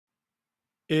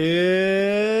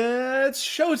It's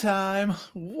showtime.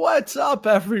 What's up,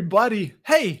 everybody?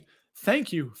 Hey,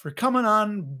 thank you for coming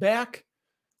on back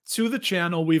to the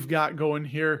channel we've got going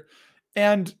here.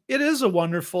 And it is a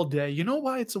wonderful day. You know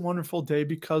why it's a wonderful day?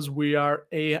 Because we are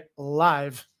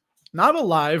alive. Not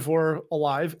alive or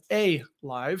alive,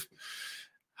 live.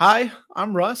 Hi,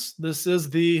 I'm Russ. This is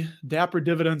the Dapper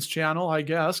Dividends channel, I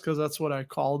guess, because that's what I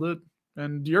called it.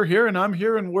 And you're here and I'm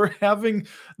here and we're having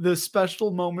this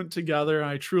special moment together.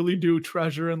 I truly do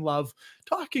treasure and love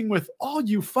talking with all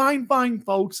you fine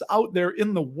folks out there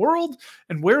in the world.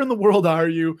 And where in the world are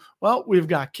you? Well, we've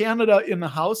got Canada in the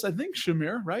house. I think,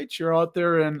 Shamir, right? You're out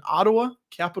there in Ottawa,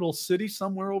 capital city,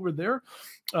 somewhere over there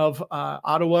of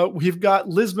Ottawa. We've got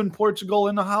Lisbon, Portugal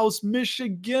in the house,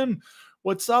 Michigan.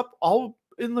 What's up? All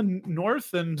in the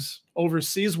north and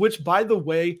overseas, which, by the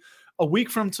way, a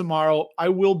week from tomorrow, I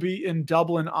will be in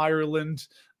Dublin, Ireland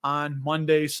on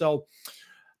Monday. So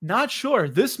not sure.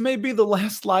 This may be the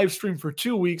last live stream for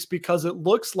 2 weeks because it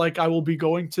looks like I will be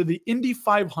going to the Indy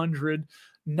 500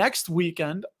 next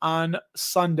weekend on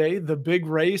Sunday, the big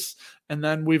race. And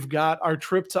then we've got our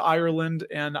trip to Ireland,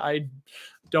 and I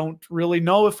don't really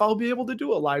know if I'll be able to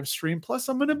do a live stream. Plus,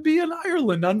 I'm going to be in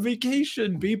Ireland on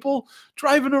vacation, people,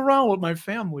 driving around with my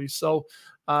family. So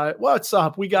what's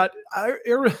up? We got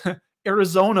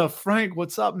Arizona. Frank,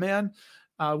 what's up, man?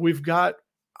 We've got,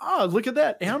 look at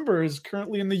that. Amber is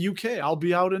currently in the UK. I'll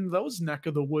be out in those neck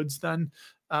of the woods then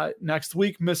next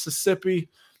week. Mississippi,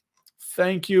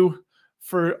 thank you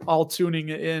for all tuning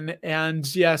in.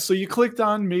 And yeah, so you clicked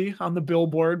on me on the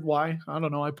billboard. Why? I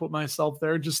don't know. I put myself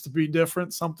there just to be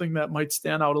different, something that might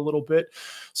stand out a little bit.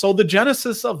 So the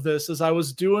genesis of this is I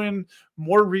was doing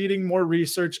more reading, more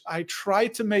research. I try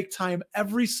to make time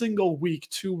every single week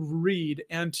to read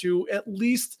and to at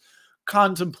least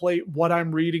contemplate what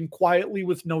I'm reading quietly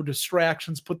with no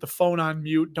distractions. Put the phone on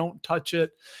mute, don't touch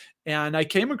it. And I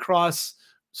came across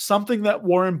something that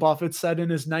Warren Buffett said in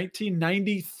his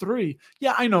 1993.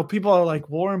 Yeah, I know people are like,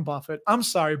 Warren Buffett. I'm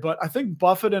sorry, but I think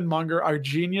Buffett and Munger are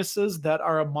geniuses that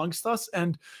are amongst us.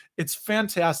 And it's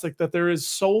fantastic that there is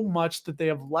so much that they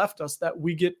have left us that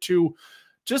we get to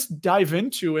just dive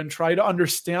into and try to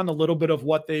understand a little bit of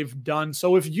what they've done.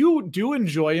 So if you do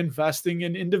enjoy investing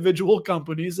in individual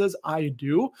companies, as I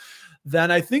do,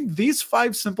 then I think these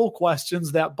 5 simple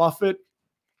questions that Buffett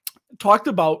talked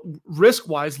about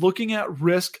risk-wise, looking at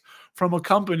risk from a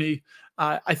company,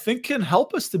 I think can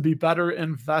help us to be better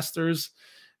investors.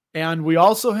 And we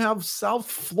also have South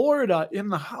Florida in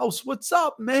the house. What's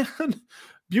up, man?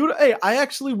 Beautiful. Hey, I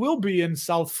actually will be in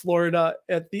South Florida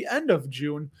at the end of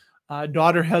June.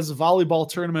 Daughter has a volleyball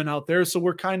tournament out there, so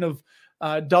we're kind of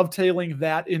dovetailing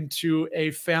that into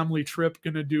a family trip.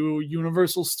 Going to do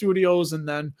Universal Studios and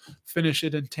then finish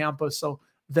it in Tampa. So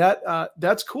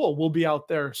that's cool. We'll be out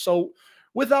there. So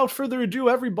without further ado,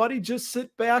 everybody just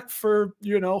sit back for,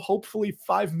 hopefully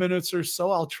 5 minutes or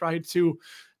so. I'll try to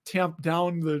tamp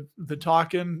down the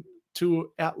talking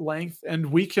to at length, and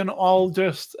we can all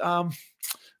just,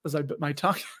 as I bit my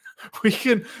tongue,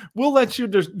 we'll let you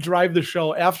just drive the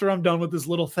show. After I'm done with this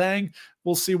little thing,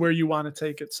 we'll see where you want to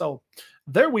take it. So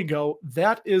there we go.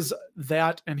 That is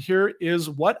that. And here is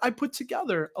what I put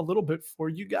together a little bit for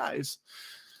you guys.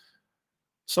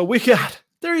 So we got,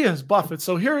 there he is, Buffett.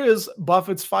 So here is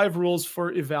Buffett's 5 rules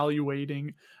for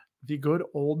evaluating the good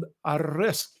old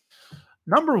risk.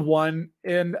 Number 1,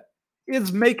 and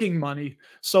is making money.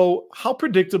 So how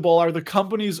predictable are the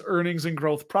company's earnings and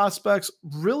growth prospects?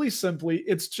 Really simply,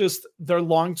 it's just their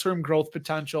long-term growth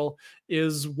potential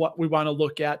is what we want to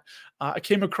look at. I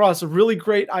came across a really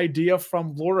great idea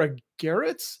from Laura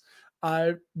Garrett's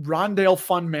Rondale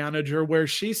fund manager, where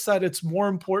she said it's more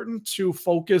important to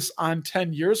focus on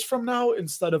 10 years from now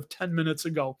instead of 10 minutes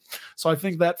ago. So I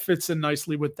think that fits in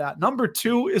nicely with that. Number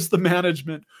 2 is the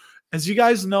management. As you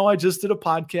guys know, I just did a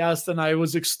podcast and I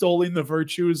was extolling the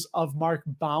virtues of Mark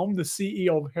Baum, the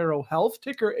CEO of Harrow Health,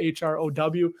 ticker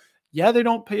HROW. Yeah, they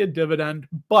don't pay a dividend,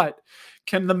 but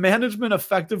can the management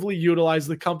effectively utilize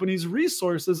the company's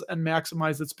resources and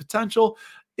maximize its potential?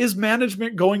 Is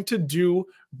management going to do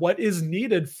what is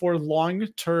needed for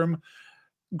long-term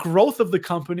growth of the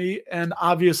company? And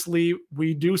obviously,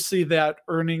 we do see that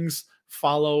earnings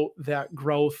follow that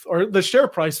growth, or the share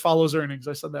price follows earnings.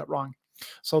 I said that wrong.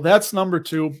 So that's number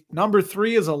 2. Number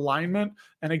 3 is alignment.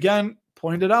 And again,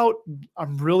 pointed out,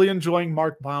 I'm really enjoying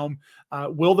Mark Baum.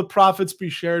 Will the profits be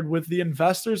shared with the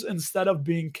investors instead of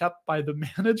being kept by the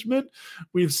management?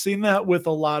 We've seen that with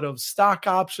a lot of stock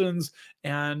options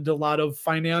and a lot of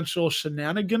financial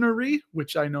shenaniganery,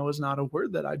 which I know is not a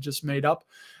word that I just made up.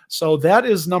 So that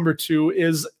is number 2,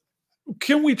 is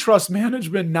can we trust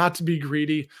management not to be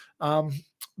greedy?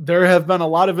 there have been a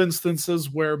lot of instances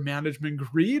where management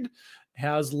greed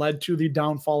has led to the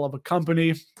downfall of a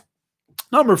company.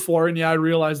 Number 4, and yeah, I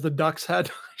realize the Ducks head,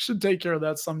 I should take care of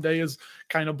that someday, is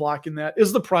kind of blocking that.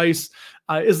 Is the price,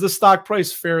 is the stock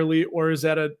price fairly, or is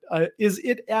it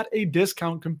at a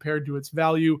discount compared to its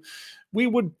value? We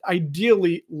would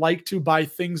ideally like to buy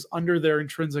things under their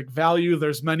intrinsic value.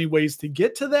 There's many ways to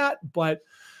get to that, but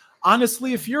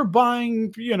honestly, if you're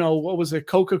buying, what was it?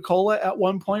 Coca-Cola at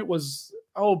one point was,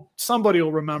 somebody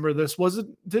will remember this.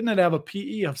 Didn't it have a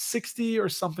PE of 60 or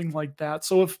something like that?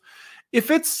 So if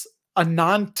it's a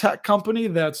non-tech company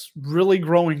that's really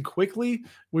growing quickly,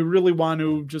 we really want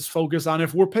to just focus on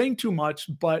if we're paying too much.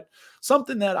 But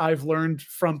something that I've learned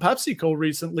from PepsiCo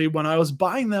recently, when I was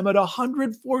buying them at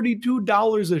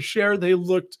 $142 a share, they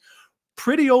looked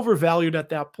pretty overvalued at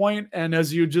that point. And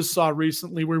as you just saw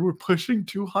recently, we were pushing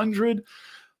 200.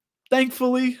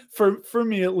 Thankfully, for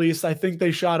me at least, I think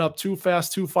they shot up too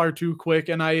fast, too far, too quick,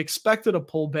 and I expected a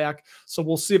pullback. So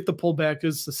we'll see if the pullback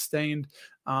is sustained.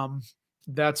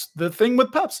 That's the thing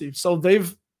with Pepsi. So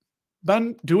they've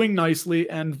been doing nicely,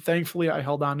 and thankfully I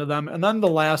held on to them. And then the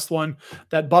last one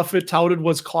that Buffett touted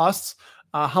was costs.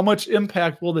 How much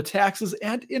impact will the taxes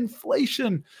and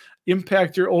inflation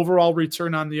impact your overall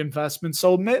return on the investment?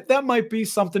 So that might be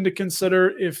something to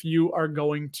consider if you are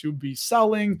going to be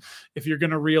selling, if you're going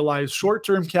to realize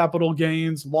short-term capital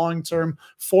gains, long-term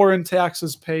foreign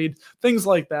taxes paid, things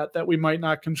like that we might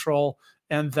not control.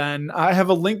 And then I have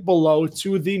a link below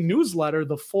to the newsletter,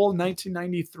 the full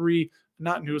 1993,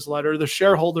 not newsletter, the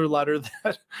shareholder letter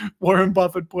that Warren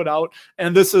Buffett put out.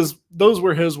 And those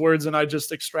were his words, and I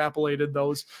just extrapolated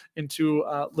those into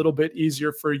a little bit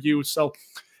easier for you. So,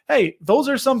 hey, those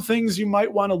are some things you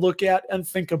might want to look at and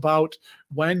think about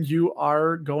when you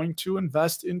are going to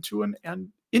invest into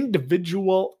an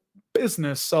individual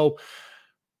business. So,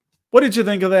 what did you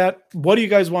think of that? What do you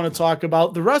guys want to talk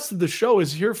about? The rest of the show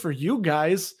is here for you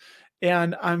guys.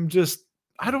 And I'm just,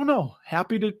 I don't know,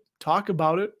 happy to talk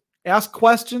about it. Ask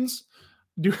questions.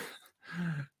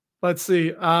 Let's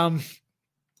see.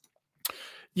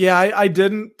 Yeah, I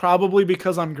didn't, probably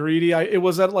because I'm greedy. It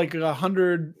was at like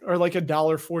 100 or like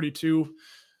 $1.42.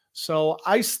 So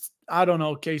I don't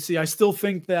know, Casey. I still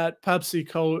think that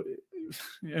PepsiCo,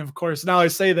 of course, now I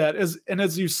say that,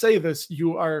 as you say this,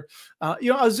 you are, I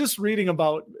was just reading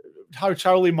about how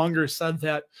Charlie Munger said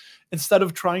that instead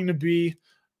of trying to be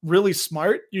really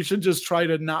smart, you should just try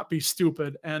to not be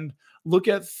stupid and look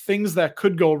at things that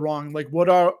could go wrong. Like what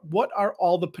are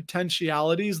all the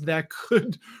potentialities that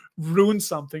could ruin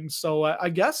something? So I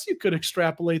guess you could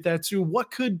extrapolate that to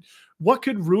what could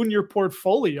ruin your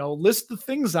portfolio. List the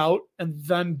things out and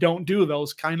then don't do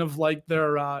those, kind of like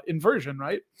their inversion,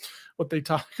 right? What they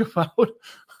talk about.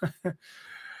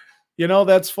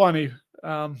 That's funny.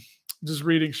 Just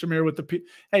reading Shamir with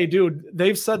hey, dude,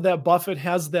 they've said that Buffett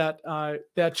has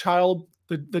that child,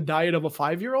 the diet of a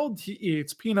 5-year-old. He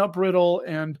eats peanut brittle,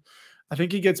 and I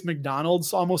think he gets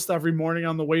McDonald's almost every morning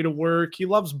on the way to work. He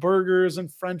loves burgers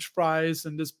and French fries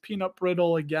and this peanut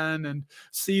brittle again, and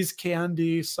sees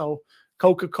candy. So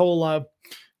Coca-Cola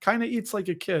kind of eats like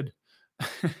a kid.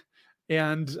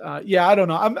 And yeah, I don't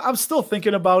know. I'm still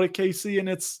thinking about it, Casey, and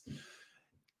it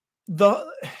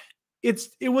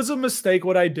was a mistake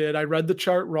what I did. I read the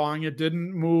chart wrong. It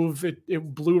didn't move.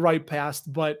 It blew right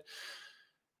past, but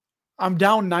I'm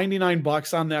down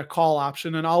 $99 on that call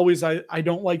option. And always, I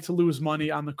don't like to lose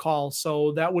money on the call.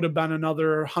 So that would have been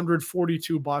another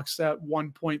 $142 at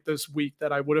one point this week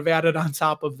that I would have added on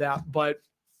top of that. But,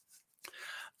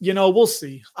 we'll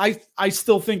see. I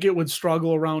still think it would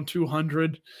struggle around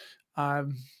 200. I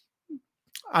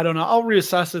don't know. I'll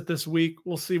reassess it this week.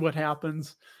 We'll see what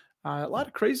happens. A lot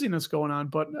of craziness going on.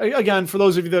 But again, for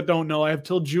those of you that don't know, I have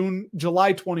till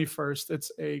July 21st.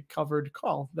 It's a covered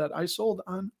call that I sold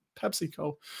on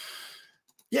PepsiCo.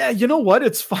 Yeah, you know what?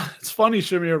 It's funny,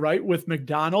 Shamir, right? With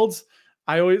McDonald's,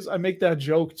 I make that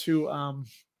joke too. I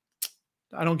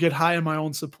don't get high on my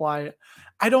own supply.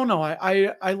 I don't know.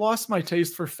 I lost my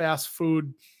taste for fast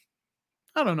food,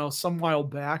 I don't know, some while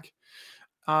back.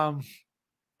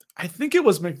 I think it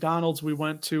was McDonald's we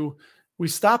went to. We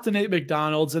stopped and ate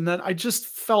McDonald's, and then I just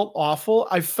felt awful.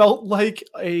 I felt like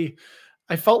a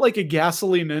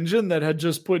gasoline engine that had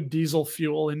just put diesel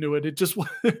fuel into it.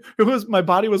 My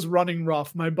body was running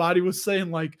rough. My body was saying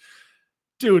like,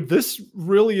 dude, this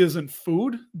really isn't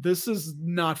food. This is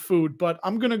not food, but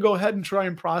I'm going to go ahead and try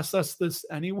and process this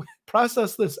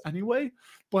anyway,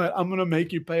 but I'm going to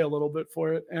make you pay a little bit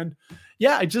for it. And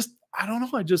yeah, I don't know.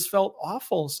 I just felt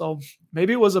awful. So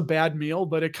maybe it was a bad meal,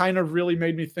 but it kind of really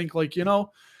made me think like,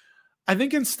 I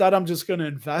think instead I'm just going to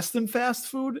invest in fast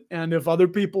food. And if other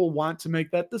people want to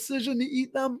make that decision to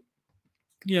eat them,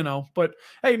 but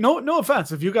hey, no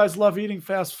offense. If you guys love eating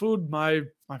fast food, my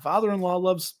father-in-law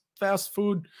loves fast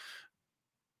food.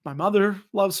 My mother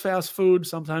loves fast food.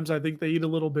 Sometimes I think they eat a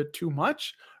little bit too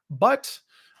much, but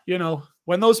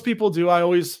when those people do, I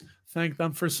always thank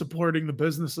them for supporting the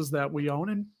businesses that we own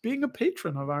and being a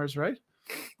patron of ours, right?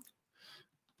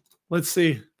 Let's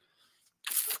see.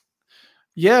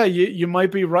 Yeah, you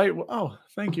might be right. Oh,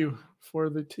 thank you for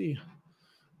the tea.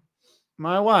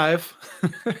 My wife,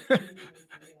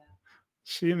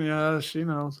 she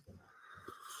knows.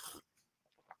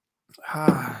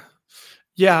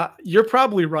 Yeah, you're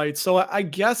probably right. So I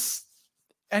guess,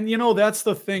 and that's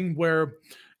the thing where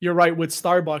you're right with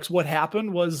Starbucks. What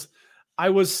happened was I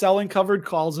was selling covered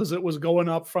calls as it was going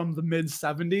up from the mid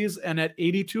 70s, and at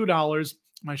 $82,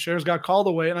 my shares got called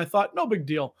away, and I thought, no big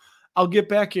deal. I'll get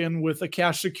back in with a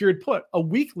cash secured put, a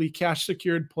weekly cash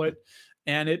secured put,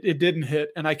 and it didn't hit,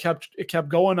 and it kept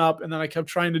going up, and then I kept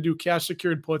trying to do cash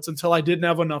secured puts until I didn't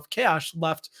have enough cash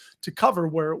left to cover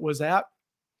where it was at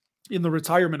in the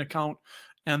retirement account,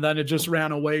 and then it just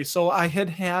ran away. So I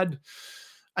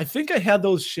think I had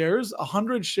those shares,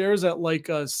 100 shares at like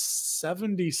a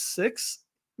 76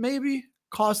 maybe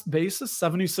cost basis,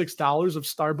 $76 of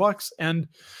Starbucks, and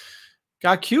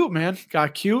got cute, man.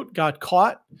 Got cute, got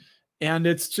caught. And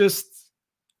it's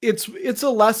a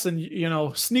lesson,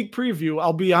 sneak preview.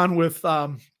 I'll be on with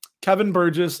Kevin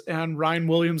Burgess and Ryan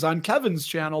Williams on Kevin's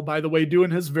channel, by the way, doing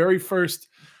his very first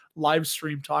live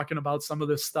stream talking about some of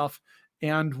this stuff.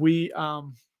 And we,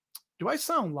 do I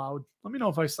sound loud? Let me know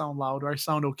if I sound loud or I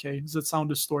sound okay. Does it sound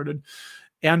distorted?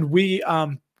 And we're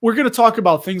going to talk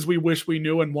about things we wish we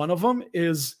knew. And one of them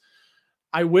is,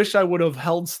 I wish I would have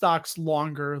held stocks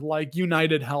longer, like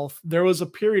United Health. There was a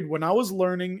period when I was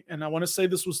learning, and I want to say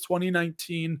this was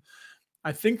 2019.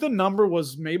 I think the number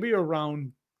was maybe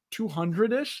around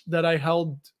 200-ish that I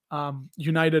held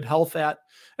United Health at.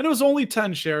 And it was only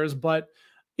 10 shares, but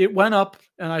it went up,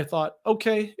 and I thought,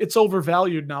 okay, it's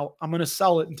overvalued now. I'm going to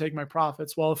sell it and take my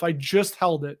profits. Well, if I just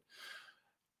held it,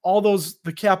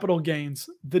 the capital gains,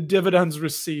 the dividends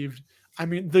received,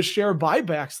 the share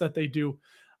buybacks that they do,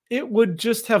 it would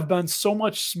just have been so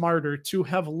much smarter to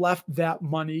have left that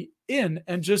money in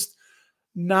and just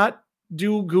not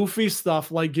do goofy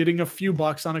stuff like getting a few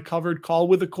bucks on a covered call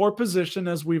with a core position,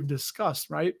 as we've discussed,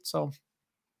 right? So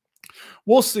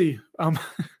we'll see.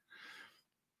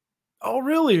 Oh,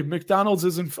 really? McDonald's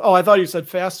isn't. Oh, I thought you said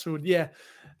fast food. Yeah.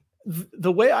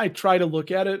 The way I try to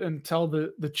look at it and tell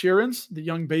the cheerins, the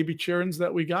young baby cheerins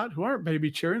that we got, who aren't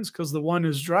baby cheerins because the one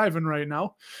is driving right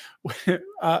now,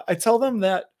 I tell them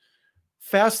that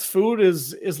fast food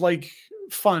is like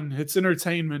fun. It's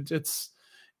entertainment.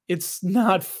 It's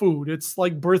not food. It's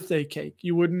like birthday cake.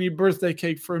 You wouldn't eat birthday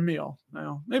cake for a meal.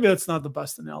 Now, maybe that's not the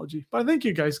best analogy, but I think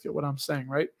you guys get what I'm saying,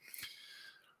 right?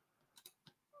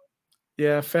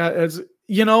 Yeah,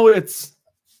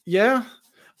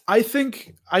 I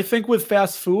think with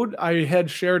fast food, I had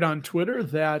shared on Twitter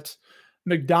that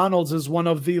McDonald's is one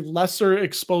of the lesser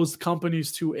exposed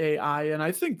companies to AI, and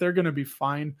I think they're going to be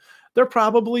fine. They're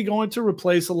probably going to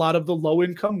replace a lot of the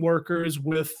low-income workers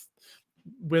with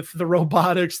the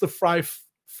robotics, the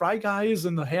fry guys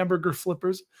and the hamburger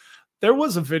flippers. There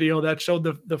was a video that showed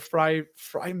the fry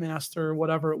master or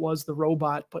whatever it was, the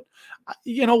robot. But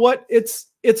you know what? It's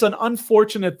an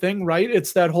unfortunate thing, right?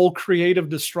 It's that whole creative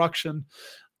destruction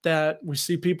that we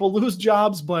see people lose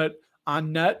jobs, but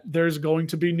on net, there's going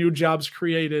to be new jobs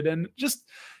created. And just,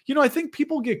 I think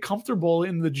people get comfortable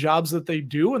in the jobs that they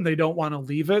do and they don't want to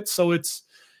leave it. So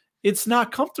it's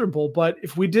not comfortable. But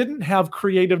if we didn't have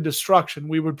creative destruction,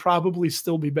 we would probably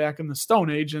still be back in the Stone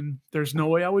Age, and there's no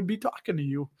way I would be talking to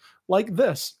you like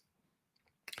this.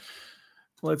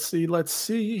 Let's see.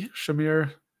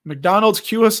 Shamir, McDonald's,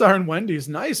 QSR, and Wendy's.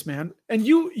 Nice, man. And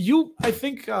you, I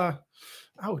think,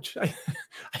 ouch.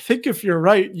 I think if you're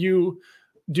right, you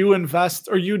do invest,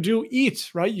 or you do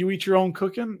eat, right? You eat your own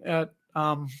cooking at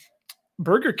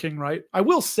Burger King, right? I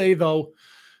will say, though,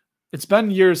 it's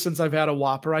been years since I've had a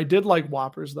Whopper. I did like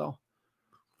Whoppers, though.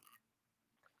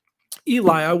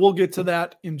 Eli, I will get to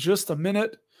that in just a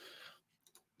minute.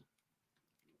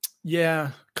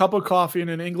 Yeah, cup of coffee and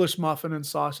an English muffin and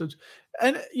sausage.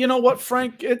 And you know what,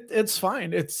 Frank? It's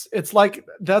fine. It's like,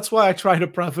 that's why I try to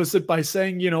preface it by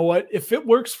saying, you know what? If it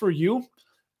works for you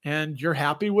and you're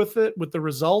happy with it, with the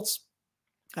results,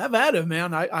 have at it,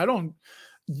 man. I don't,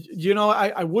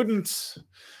 I wouldn't.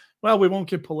 Well, we won't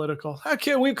get political.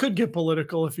 Okay, we could get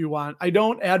political if you want. I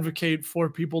don't advocate for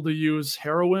people to use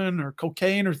heroin or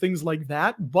cocaine or things like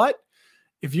that. But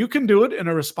if you can do it in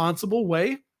a responsible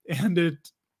way and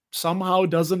it somehow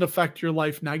doesn't affect your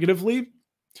life negatively,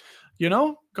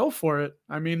 go for it.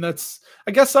 I mean,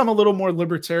 I guess I'm a little more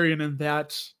libertarian in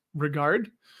that regard.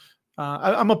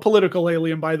 I'm a political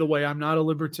alien, by the way. I'm not a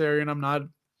libertarian.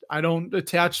 I don't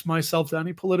attach myself to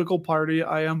any political party.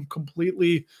 I am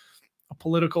completely a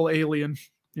political alien,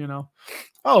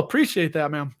 Oh, appreciate that,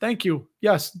 ma'am. Thank you.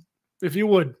 Yes. If you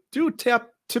would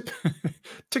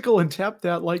tickle and tap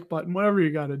that like button, whatever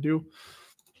you got to do.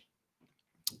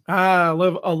 I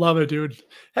love it, dude.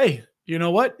 Hey, you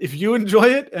know what? If you enjoy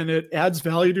it and it adds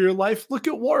value to your life, look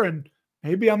at Warren.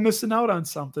 Maybe I'm missing out on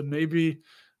something. Maybe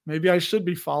I should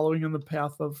be following in the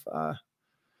path of,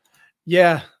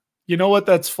 yeah. You know what?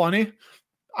 That's funny.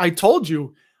 I've told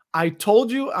you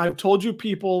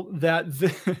people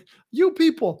that you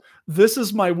people, this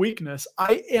is my weakness.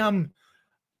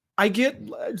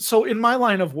 So in my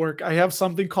line of work, I have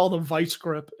something called a vice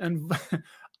grip, and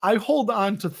I hold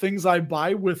on to things I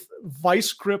buy with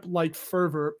vice grip like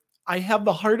fervor. I have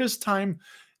the hardest time,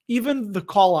 even the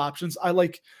call options.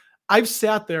 I've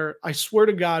sat there, I swear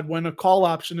to God, when a call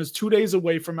option is 2 days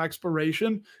away from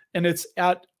expiration and it's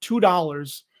at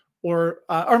 $2, or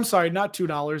I'm sorry, not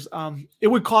 $2. It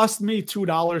would cost me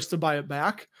 $2 to buy it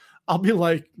back. I'll be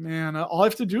like, man, all I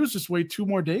have to do is just wait 2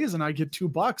 more days and I get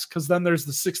 $2, because then there's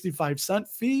the 65-cent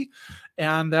fee,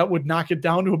 and that would knock it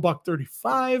down to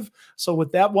 $1.35. So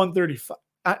with that 135,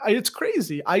 it's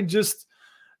crazy.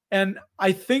 And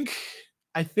I think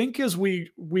as we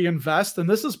invest, and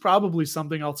this is probably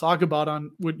something I'll talk about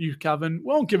on with you, Kevin.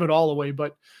 We won't give it all away,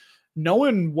 but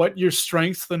knowing what your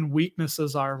strengths and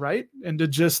weaknesses are, right? And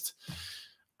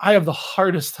I have the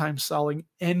hardest time selling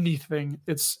anything.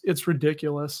 It's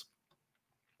ridiculous.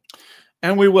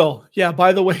 And we will. Yeah,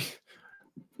 by the way,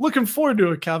 looking forward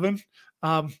to it, Kevin.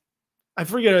 I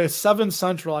forget, it's 7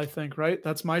 Central, I think, right?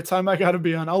 That's my time I got to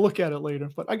be on. I'll look at it later,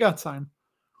 but I got time.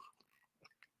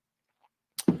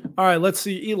 All right, let's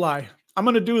see, Eli. I'm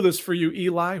going to do this for you,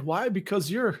 Eli. Why? Because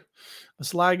you're a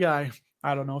sly guy.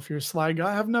 I don't know if you're a sly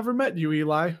guy. I've never met you,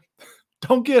 Eli.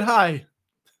 Don't get high.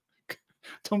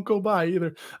 Don't go by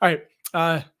either. All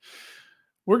right.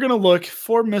 We're going to look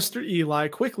for Mr. Eli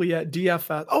quickly at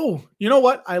DFS. Oh, you know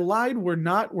what? I lied. We're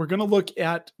not. We're going to look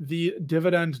at the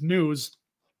dividend news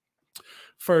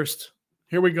first.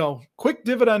 Here we go. Quick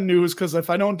dividend news, because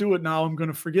if I don't do it now, I'm going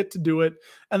to forget to do it.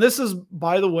 And this is,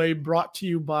 by the way, brought to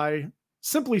you by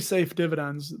Simply Safe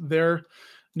Dividends, their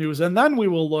news. And then we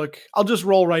will look. I'll just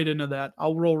roll right into that.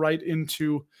 I'll roll right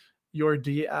into your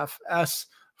DFS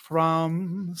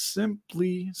from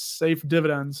Simply Safe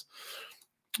Dividends.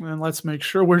 And let's make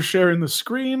sure we're sharing the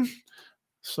screen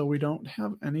so we don't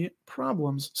have any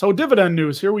problems. So dividend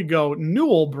news, here we go.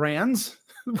 Newell Brands,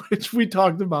 which we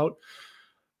talked about.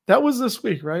 That was this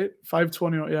week, right?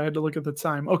 5/20. Yeah, I had to look at the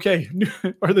time. Okay,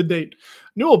 or the date.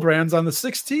 Newell Brands on the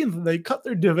 16th, they cut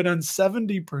their dividends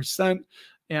 70%,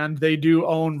 and they do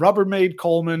own Rubbermaid,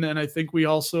 Coleman, and I think we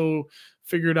also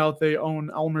figured out they own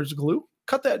Elmer's Glue.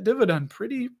 Cut that dividend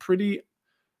pretty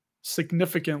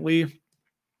significantly.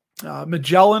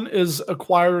 Magellan is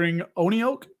acquiring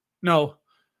Oneok. No,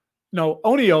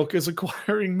 Oneok is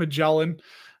acquiring Magellan.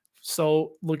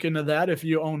 So look into that if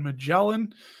you own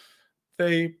Magellan.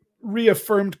 They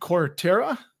reaffirmed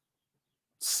Cortera,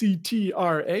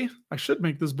 CTRA. I should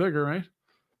make this bigger, right?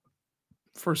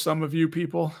 For some of you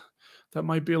people that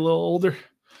might be a little older.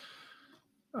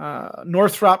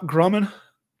 Northrop Grumman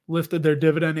lifted their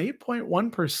dividend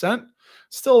 8.1%.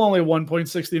 Still only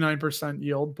 1.69%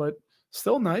 yield, but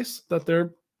still nice that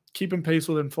they're keeping pace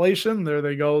with inflation. There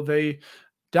they go. They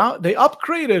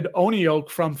upgraded Oneok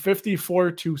from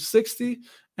 54 to 60,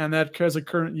 and that has a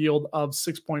current yield of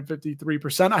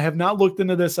 6.53%. I have not looked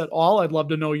into this at all. I'd love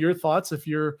to know your thoughts if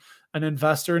you're an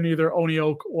investor in either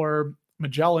Oneok or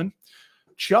Magellan.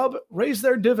 Chubb raised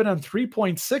their dividend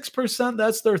 3.6%.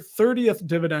 That's their 30th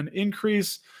dividend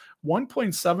increase.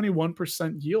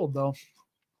 1.71% yield, though.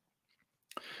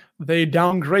 They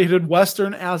downgraded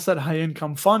Western Asset High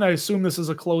Income Fund. I assume this is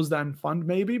a closed-end fund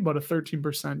maybe, but a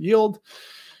 13% yield.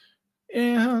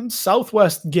 And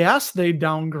Southwest Gas, they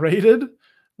downgraded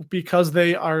because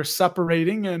they are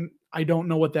separating, and I don't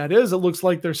know what that is. It looks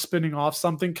like they're spinning off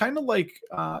something kind of like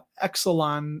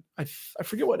Exelon. I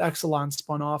forget what Exelon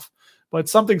spun off, but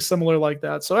something similar like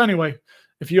that. So anyway,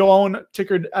 if you own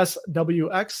tickered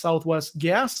SWX, Southwest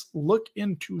Gas, look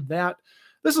into that.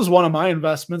 This is one of my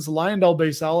investments,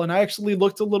 LyondellBasell, and I actually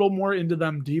looked a little more into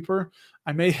them deeper.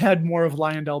 I may add more of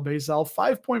LyondellBasell,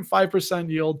 5.5%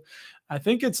 yield. I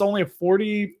think it's only a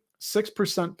 46%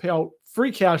 payout,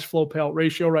 free cash flow payout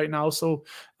ratio right now. So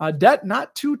debt,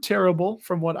 not too terrible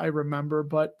from what I remember,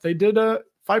 but they did a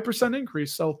 5%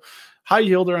 increase. So high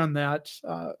yielder on that.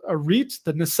 A REIT,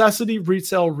 the Necessity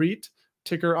Retail REIT,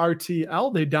 ticker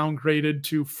RTL, they downgraded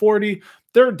to 40.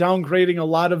 They're downgrading a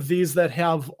lot of these that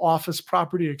have office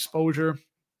property exposure.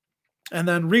 And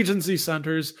then Regency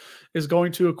Centers is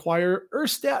going to acquire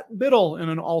Erstat Biddle in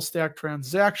an all-stack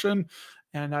transaction.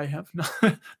 And I have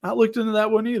not looked into that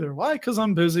one either. Why? Because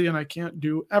I'm busy and I can't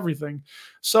do everything.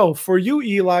 So for you,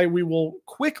 Eli, we will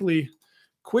quickly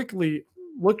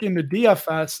look into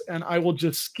DFS, and I will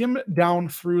just skim down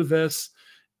through this.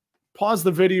 Pause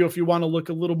the video if you want to look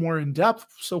a little more in depth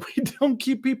so we don't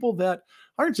keep people that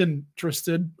aren't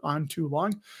interested on too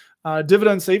long.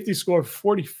 Dividend safety score of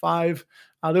 45.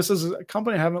 This is a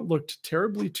company I haven't looked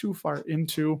terribly too far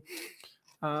into.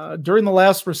 During the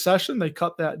last recession, they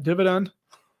cut that dividend.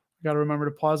 I got to remember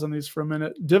to pause on these for a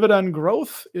minute. Dividend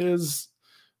growth is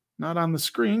not on the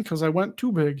screen because I went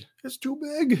too big. It's too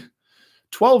big.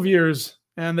 12 years,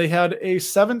 and they had a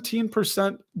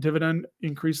 17% dividend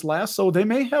increase last. So they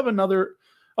may have another.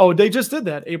 Oh, they just did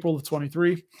that, April of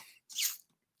 23.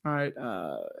 All right.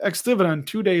 Ex-dividend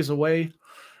 2 days away.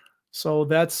 So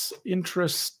that's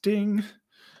interesting.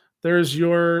 There's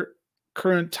your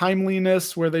current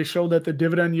timeliness where they show that the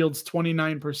dividend yields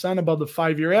 29% above the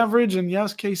 5-year average. And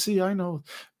yes, Casey, I know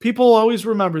people always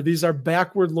remember these are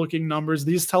backward looking numbers.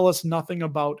 These tell us nothing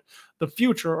about the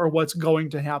future or what's going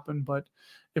to happen. But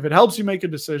if it helps you make a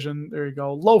decision, there you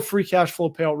go. Low free cash flow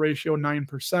payout ratio,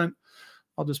 9%.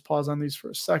 I'll just pause on these for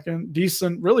a second.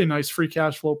 Decent, really nice free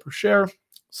cash flow per share.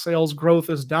 Sales growth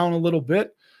is down a little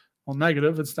bit. Well,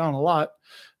 negative. It's down a lot.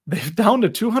 They've down to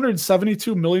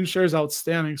 272 million shares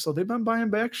outstanding. So they've been buying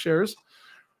back shares.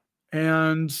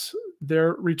 And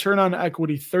their return on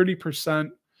equity,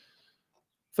 30%,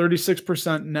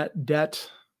 36% net debt.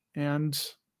 And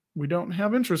we don't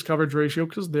have interest coverage ratio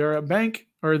because they're a bank,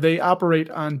 or they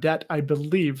operate on debt, I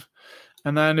believe.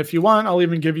 And then if you want, I'll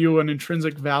even give you an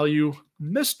intrinsic value,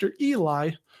 Mr.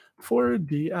 Eli, for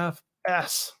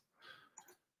DFS.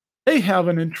 They have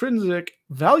an intrinsic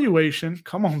valuation,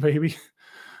 come on, baby,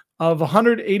 of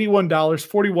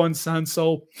 $181.41.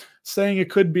 So saying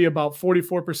it could be about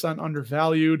 44%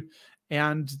 undervalued.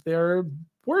 And their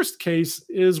worst case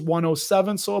is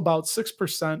 107, so about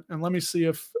 6%. And let me see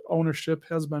if ownership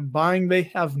has been buying. They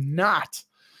have not.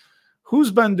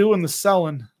 Who's been doing the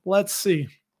selling? Let's see.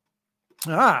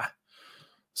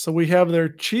 So we have their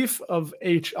chief of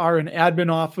HR and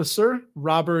admin officer,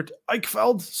 Robert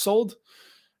Eichfeld, sold.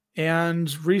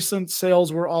 And recent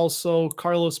sales were also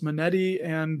Carlos Minetti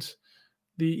and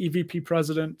the EVP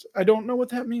president. I don't know what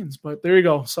that means, but there you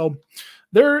go. So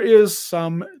there is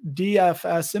some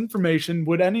DFS information.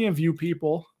 Would any of you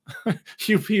people,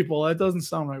 that doesn't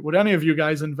sound right. Would any of you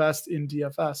guys invest in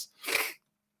DFS?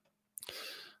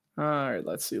 All right,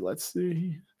 let's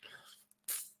see.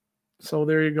 So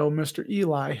there you go, Mr.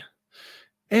 Eli.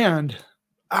 And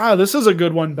this is a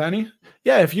good one, Benny.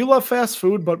 Yeah, if you love fast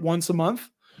food, but once a month,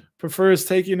 prefers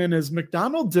taking in his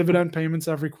McDonald's dividend payments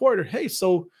every quarter. Hey,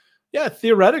 so yeah,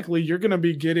 theoretically, you're going to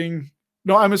be getting,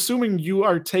 no, I'm assuming you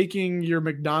are taking your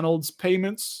McDonald's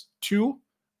payments to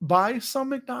buy some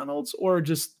McDonald's, or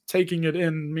just taking it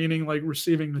in, meaning like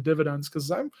receiving the dividends,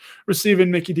 because I'm receiving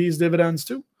Mickey D's dividends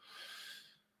too.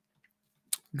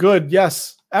 Good.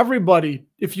 Yes. Everybody,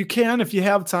 if you can, if you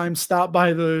have time, stop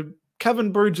by the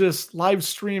Kevin Burgess live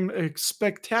stream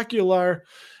spectacular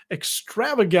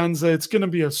extravaganza. It's going to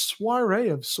be a soiree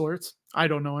of sorts. I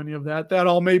don't know any of that. That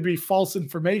all may be false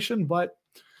information, but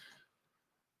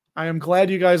I am glad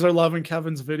you guys are loving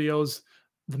Kevin's videos.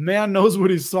 The man knows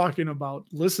what he's talking about.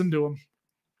 Listen to him.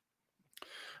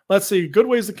 Let's see. Good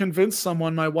ways to convince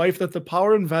someone, my wife, that the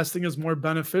power of investing is more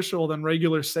beneficial than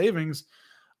regular savings.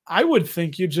 I would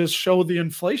think you just show the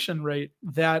inflation rate,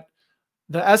 that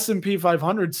the S&P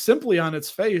 500 simply on its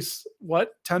face,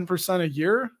 10% a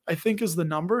year, I think is the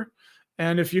number.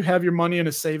 And if you have your money in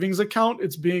a savings account,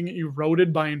 it's being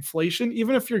eroded by inflation.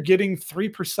 Even if you're getting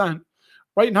 3%,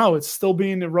 right now it's still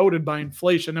being eroded by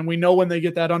inflation. And we know when they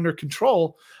get that under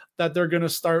control, that they're going to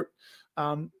start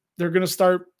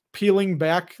peeling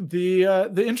back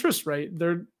the interest rate.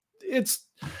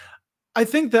 I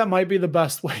think that might be the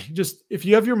best way. Just if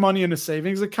you have your money in a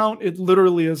savings account, it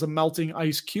literally is a melting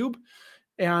ice cube.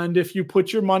 And if you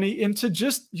put your money into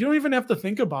you don't even have to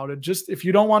think about it. Just if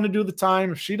you don't want to do the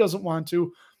time, if she doesn't want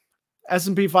to,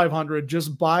 S&P 500,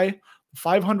 just buy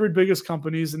 500 biggest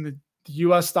companies in the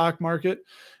U.S. stock market,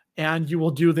 and you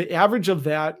will do the average of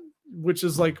that, which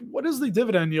is like, what is the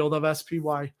dividend yield of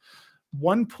SPY?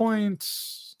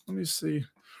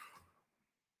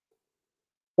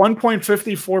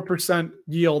 1.54%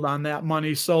 yield on that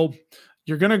money. So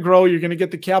You're going to grow. You're going to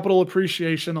get the capital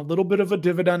appreciation, a little bit of a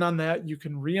dividend on that. You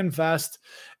can reinvest.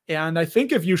 And I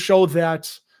think if you show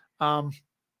that,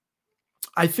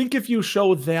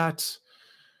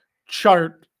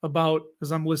 chart about,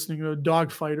 as I'm listening to a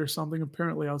dog fight or something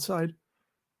apparently outside.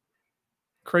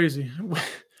 Crazy.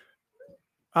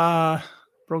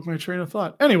 Broke my train of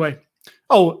thought. Anyway.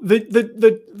 Oh,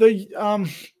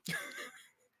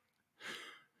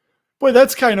 boy,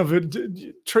 that's kind of it.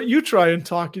 You try and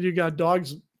talk and you got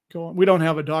dogs going. We don't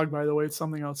have a dog, by the way. It's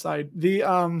something outside.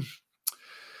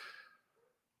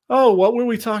 What were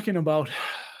we talking about?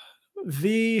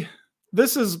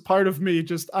 This is part of me.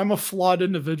 I'm a flawed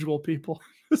individual, people.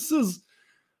 This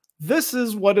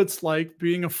is what it's like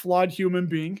being a flawed human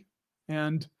being.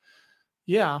 And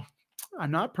yeah,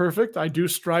 I'm not perfect. I do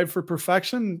strive for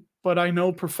perfection, but I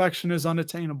know perfection is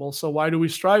unattainable. So why do we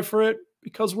strive for it?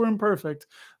 Because we're imperfect.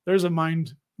 There's a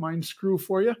mind screw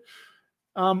for you.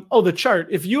 The chart.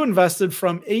 If you invested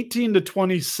from 18 to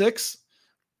 26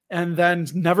 and then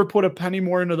never put a penny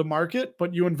more into the market,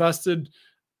 but you invested,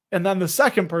 and then the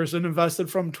second person invested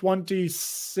from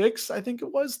 26, I think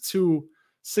it was, to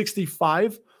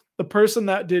 65, the person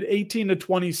that did 18 to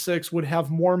 26 would have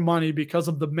more money because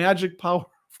of the magic power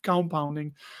of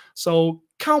compounding. So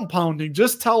compounding,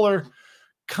 just tell her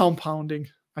compounding,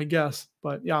 I guess.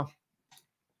 But yeah.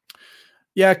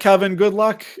 Yeah, Kevin, good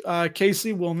luck.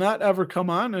 Casey will not ever come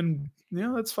on, and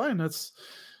yeah, that's fine. That's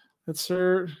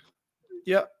her.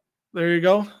 Yeah, there you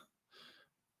go.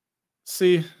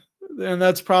 See, and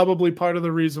that's probably part of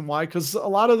the reason why, because a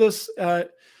lot of this, so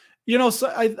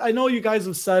I know you guys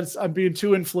have said I'm being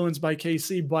too influenced by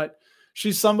Casey, but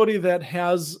she's somebody that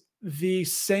has the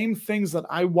same things that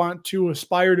I want to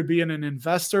aspire to be in an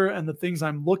investor and the things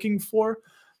I'm looking for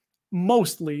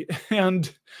mostly.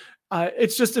 And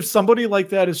it's just, if somebody like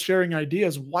that is sharing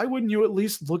ideas, why wouldn't you at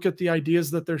least look at the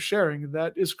ideas that they're sharing?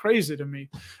 That is crazy to me.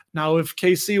 Now, if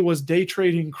Casey was day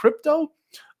trading crypto,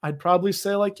 I'd probably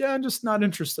say like, yeah, I'm just not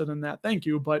interested in that. Thank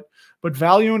you. But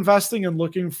value investing and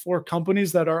looking for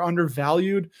companies that are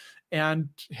undervalued and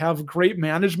have great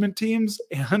management teams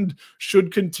and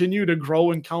should continue to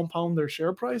grow and compound their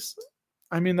share price.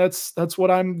 I mean, that's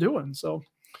what I'm doing. So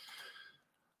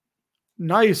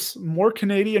nice. More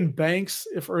Canadian banks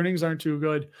if earnings aren't too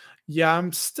good. Yeah,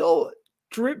 I'm still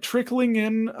trickling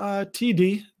in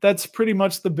TD. That's pretty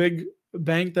much the big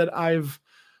bank that I've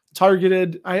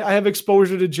targeted. I have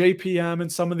exposure to JPM and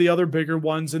some of the other bigger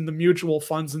ones in the mutual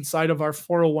funds inside of our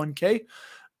 401k.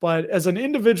 But as an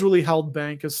individually held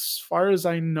bank, as far as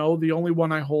I know, the only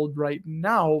one I hold right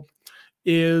now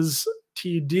is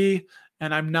TD.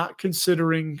 And I'm not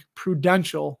considering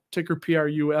Prudential, ticker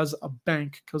PRU, as a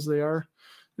bank because they are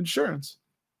insurance.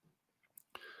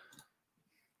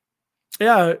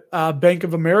 Yeah, Bank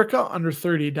of America under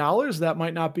 $30. That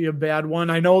might not be a bad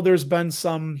one. I know there's been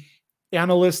some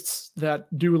analysts that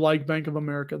do like Bank of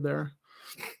America there.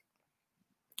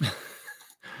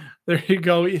 There you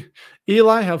go.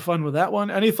 Eli, have fun with that one.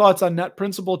 Any thoughts on net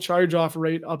principal charge-off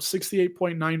rate up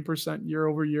 68.9% year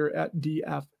over year at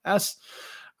DFS?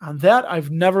 On that,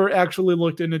 I've never actually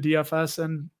looked into DFS,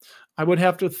 and I would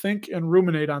have to think and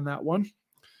ruminate on that one.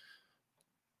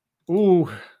 Ooh,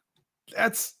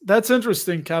 that's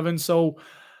interesting, Kevin. So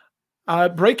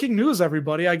breaking news,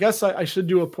 everybody. I guess I should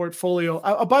do a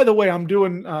portfolio. By the way, I'm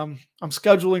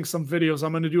scheduling some videos.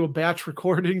 I'm going to do a batch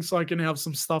recording so I can have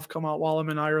some stuff come out while I'm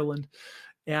in Ireland.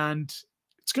 And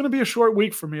it's going to be a short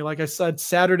week for me. Like I said,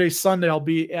 Saturday, Sunday, I'll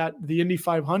be at the Indy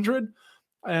 500.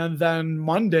 And then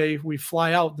Monday we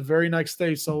fly out the very next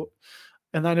day. So,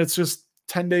 and then it's just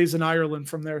 10 days in Ireland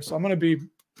from there. So I'm going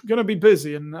to be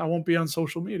busy and I won't be on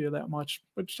social media that much,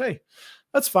 which, hey,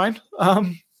 that's fine.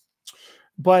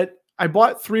 But I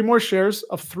bought 3 more shares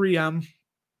of 3M.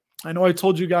 I know I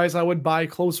told you guys I would buy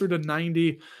closer to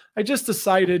 90. I just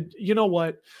decided, you know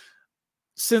what?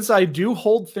 Since I do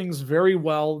hold things very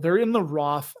well, they're in the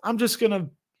Roth. I'm just going to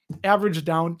average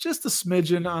down just a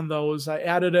smidgen on those. I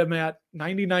added them at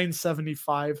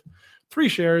 99.75, 3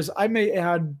 shares. I may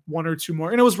add 1 or 2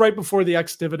 more. And it was right before the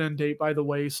ex-dividend date, by the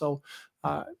way. So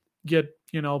get,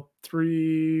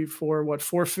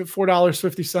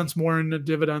 $4.50 more in the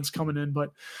dividends coming in.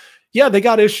 But yeah, they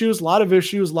got issues, a lot of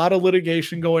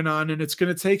litigation going on, and it's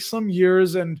going to take some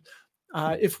years. And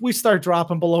if we start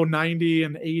dropping below 90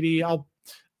 and 80,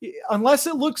 unless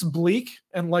it looks bleak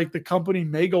and like the company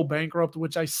may go bankrupt,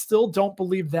 which I still don't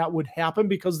believe that would happen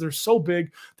because they're so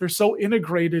big, they're so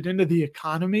integrated into the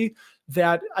economy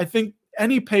that I think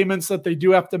any payments that they do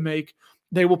have to make,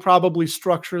 they will probably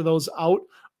structure those out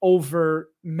over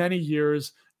many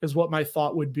years is what my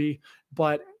thought would be.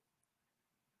 But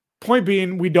point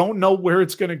being, we don't know where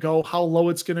it's going to go, how low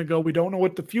it's going to go. We don't know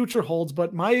what the future holds,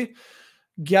 but my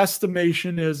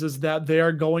guesstimation is that they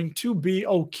are going to be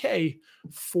okay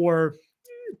for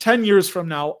 10 years from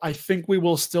now. I think we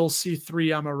will still see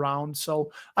 3M around.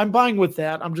 So I'm buying with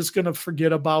that. I'm just going to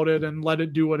forget about it and let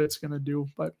it do what it's going to do.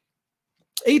 But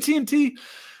AT&T,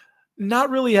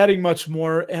 not really adding much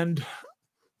more. And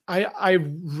I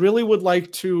really would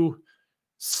like to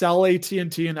sell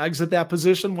AT&T and exit that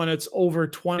position when it's over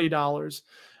 $20.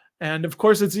 And of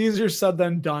course, it's easier said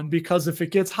than done, because if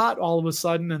it gets hot all of a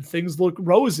sudden and things look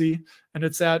rosy and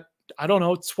it's at, I don't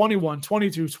know, 21,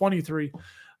 22, 23,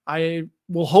 I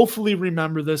will hopefully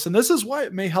remember this. And this is why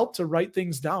it may help to write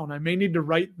things down. I may need to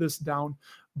write this down.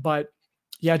 But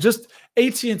yeah, just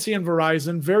AT&T and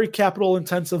Verizon, very capital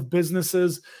intensive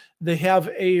businesses. They have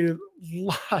a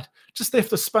lot, just they have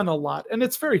to spend a lot, and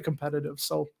it's very competitive.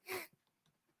 So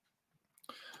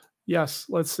yes,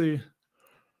 let's see.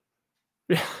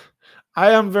 Yeah,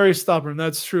 I am very stubborn.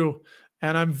 That's true.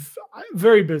 And I'm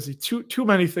very busy. Too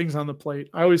many things on the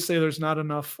plate. I always say there's not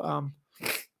enough.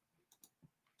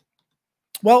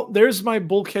 Well, there's my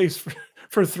bull case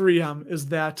for 3M is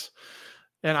that,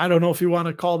 and I don't know if you want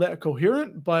to call that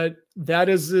coherent, but that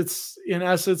is, it's in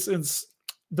essence, it's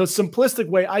the simplistic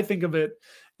way I think of it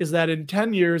is that in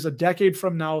 10 years, a decade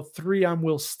from now, 3M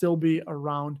will still be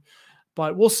around,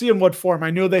 but we'll see in what form.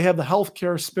 I know they have the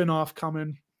healthcare spinoff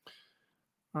coming.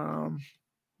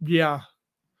 Yeah.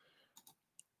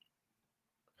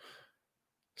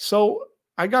 So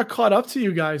I got caught up to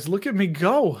you guys. Look at me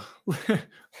go.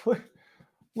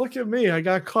 Look at me. I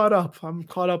got caught up. I'm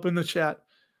caught up in the chat.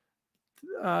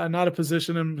 Not a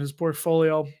position in his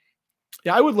portfolio.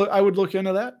 Yeah, I would look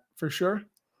into that for sure.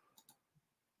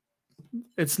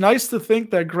 It's nice to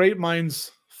think that great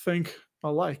minds think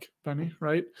alike, Benny,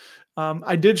 right?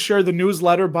 I did share the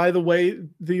newsletter, by the way.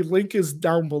 The link is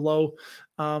down below.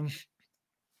 I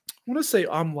want to say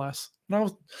less.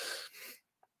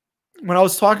 When I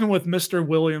was talking with Mr.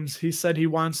 Williams, he said he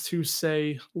wants to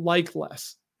say like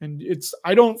less. And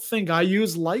I don't think I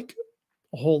use like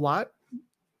a whole lot,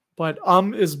 but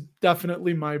is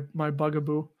definitely my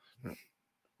bugaboo.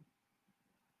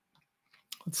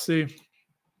 Let's see.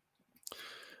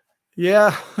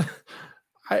 Yeah,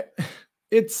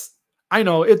 I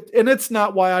know it, and it's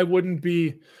not why I won't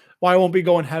be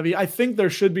going heavy. I think there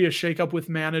should be a shakeup with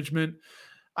management.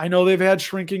 I know they've had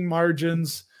shrinking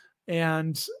margins,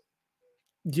 and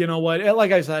you know what?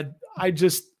 Like I said,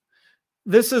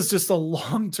 this is just a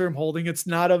long-term holding. It's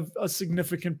not a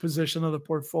significant position of the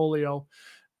portfolio,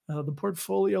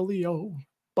 Leo,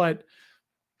 but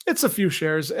it's a few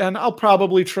shares, and I'll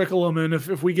probably trickle them in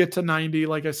if we get to 90.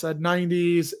 Like I said,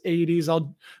 90s, 80s,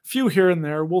 I'll few here and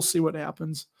there. We'll see what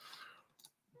happens.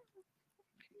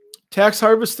 Tax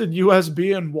harvested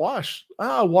USB and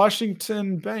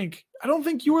Washington Bank. I don't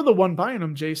think you were the one buying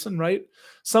them, Jason, right?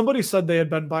 Somebody said they had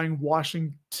been buying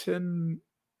Washington.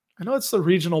 I know it's the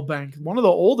regional bank, one of the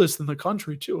oldest in the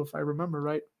country too, if I remember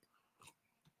right.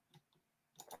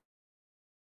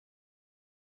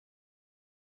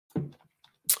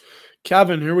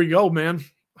 Kevin, here we go, man.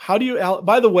 How do you,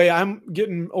 by the way, I'm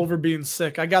getting over being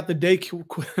sick. I got the Dayquil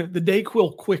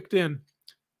quicked in.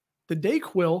 The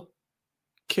Dayquil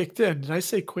kicked in. Did I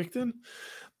say quicked in?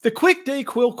 The quick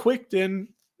Dayquil quicked in.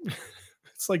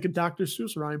 It's like a Dr.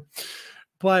 Seuss rhyme.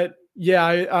 But yeah,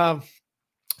 I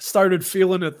started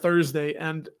feeling it Thursday.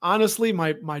 And honestly,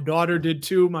 my daughter did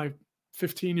too, my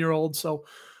 15-year-old. So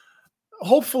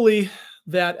hopefully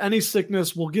that any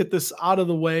sickness will get this out of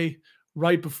the way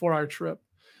right before our trip.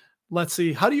 Let's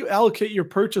see. How do you allocate your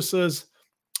purchases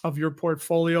of your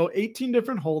portfolio? 18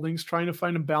 different holdings, trying to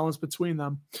find a balance between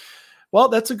them. Well,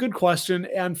 that's a good question.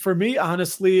 And for me,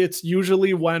 honestly, it's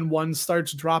usually when one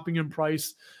starts dropping in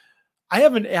price. I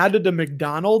haven't added to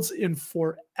McDonald's in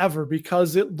forever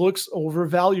because it looks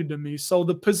overvalued to me. So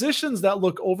the positions that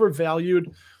look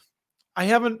overvalued, I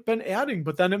haven't been adding,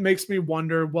 but then it makes me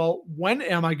wonder, well, when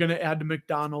am I going to add to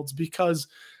McDonald's? Because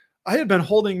I had been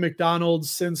holding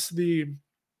McDonald's since the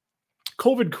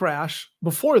COVID crash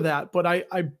before that, but I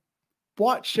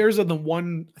bought shares of the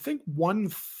I think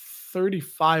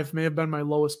 135 may have been my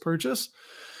lowest purchase.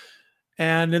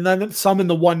 And then some in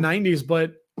the 190s,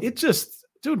 but it just,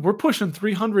 dude, we're pushing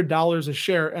 $300 a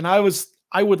share. And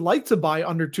I would like to buy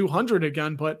under 200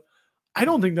 again, but I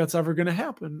don't think that's ever going to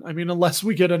happen. I mean, unless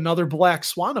we get another black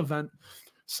swan event.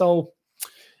 So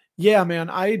yeah,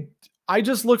 man, I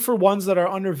just look for ones that are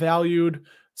undervalued.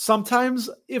 Sometimes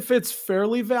if it's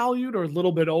fairly valued or a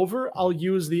little bit over, I'll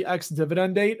use the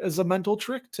ex-dividend date as a mental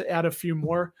trick to add a few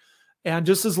more. And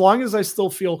just as long as I still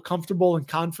feel comfortable and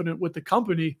confident with the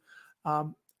company,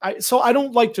 so I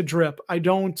don't like to drip. I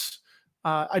don't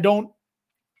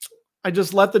I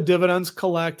just let the dividends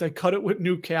collect. I cut it with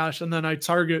new cash, and then I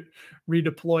target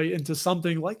redeploy into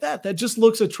something like that just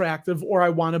looks attractive, or I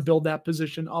want to build that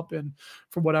position up in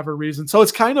for whatever reason. So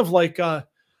it's kind of like, I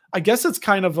guess it's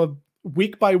kind of a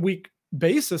week by week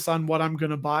basis on what I'm going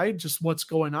to buy, just what's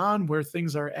going on, where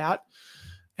things are at.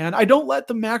 And I don't let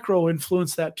the macro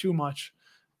influence that too much,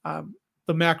 the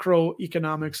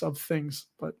macroeconomics of things.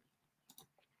 But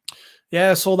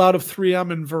yeah, I sold out of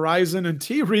 3M and Verizon and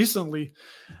T recently.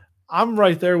 I'm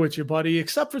right there with you, buddy,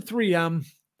 except for 3M,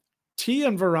 T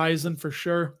and Verizon for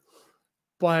sure.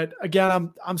 But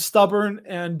again, I'm stubborn,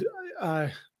 and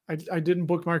I didn't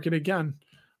bookmark it again,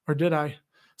 or did I?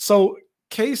 So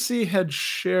Casey had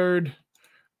shared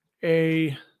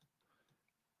I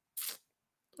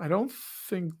don't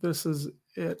think this is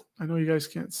it. I know you guys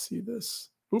can't see this.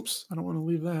 Oops, I don't want to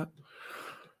leave that.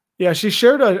 Yeah, she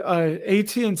shared a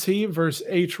AT&T versus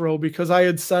HRO, because I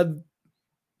had said,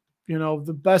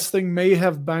 the best thing may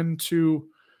have been to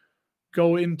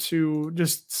go into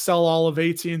just sell all of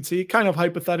AT&T, kind of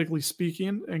hypothetically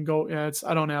speaking, and go, yeah,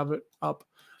 I don't have it up.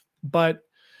 But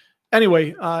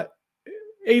anyway,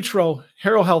 HRO,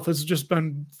 Harrow Health, has just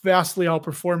been vastly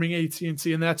outperforming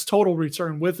AT&T, and that's total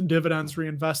return with dividends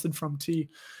reinvested from T.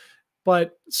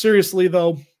 But seriously,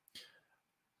 though,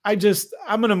 I'm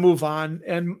going to move on.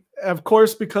 And of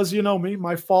course, because you know me,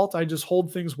 my fault, I just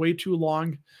hold things way too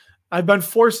long. I've been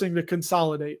forcing to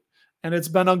consolidate, and it's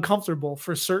been uncomfortable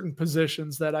for certain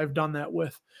positions that I've done that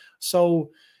with. So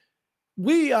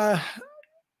we all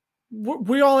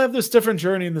have this different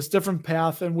journey and this different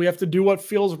path, and we have to do what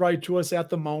feels right to us at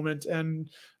the moment and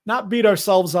not beat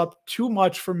ourselves up too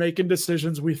much for making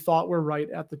decisions we thought were right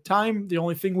at the time. The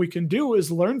only thing we can do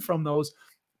is learn from those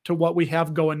to what we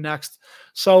have going next.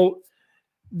 So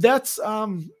that's,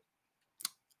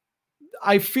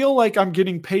 I feel like I'm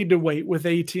getting paid to wait with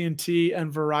AT&T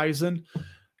and Verizon,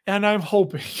 and I'm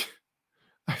hoping,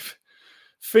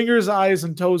 fingers, eyes,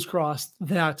 and toes crossed,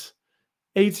 that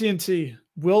AT&T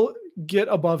will get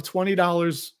above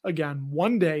 $20 again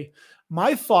one day.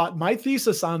 My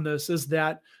thesis on this is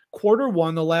that quarter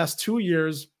one, the last 2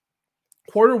 years,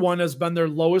 quarter one has been their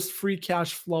lowest free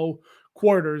cash flow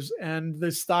quarters, and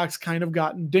the stock's kind of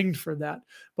gotten dinged for that.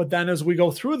 But then as we go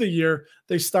through the year,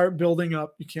 they start building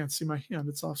up. You can't see my hand,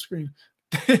 it's off screen.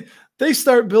 They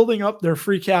start building up their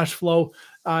free cash flow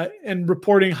and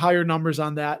reporting higher numbers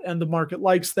on that, and the market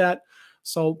likes that.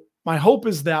 So my hope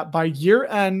is that by year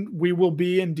end, we will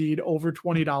be indeed over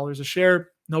 $20 a share.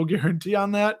 No guarantee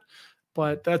on that,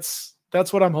 but that's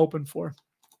what I'm hoping for.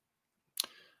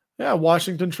 Yeah,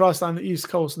 Washington Trust on the East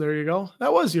Coast. There you go.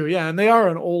 That was you. Yeah, and they are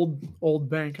an old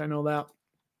bank. I know that.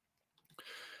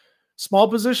 Small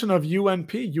position of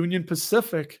UNP, Union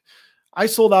Pacific. I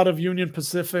sold out of Union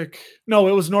Pacific. No,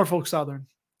 it was Norfolk Southern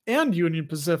and Union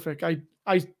Pacific. I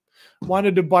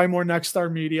wanted to buy more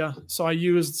Nexstar Media, so I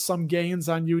used some gains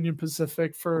on Union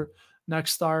Pacific for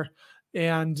Nexstar.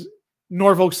 And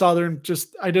Norfolk Southern,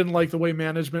 I didn't like the way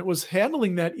management was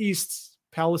handling that East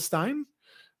Palestine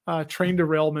train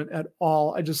derailment at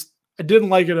all. I didn't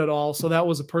like it at all. So that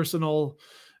was a personal,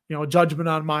 judgment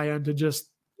on my end to just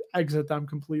exit them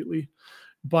completely.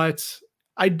 But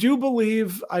I do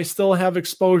believe I still have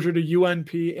exposure to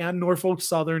UNP and Norfolk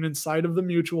Southern inside of the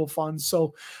mutual funds.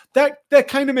 So that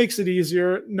kind of makes it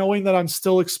easier knowing that I'm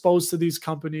still exposed to these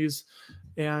companies.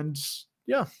 And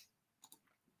yeah,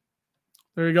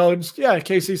 there you go. Yeah,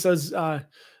 Casey says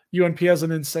UNP has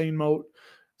an insane moat.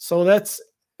 So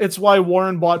it's why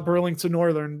Warren bought Burlington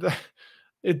Northern.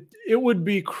 It would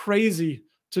be crazy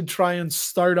to try and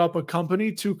start up a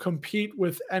company to compete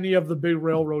with any of the big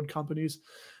railroad companies.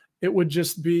 It would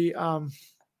just be,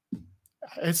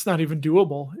 it's not even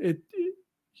doable.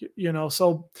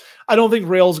 So I don't think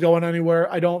rail's going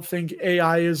anywhere. I don't think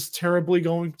AI is terribly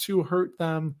going to hurt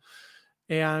them.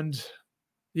 And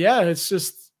yeah, it's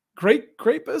just great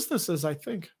businesses, I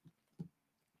think.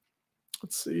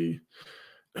 Let's see.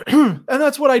 And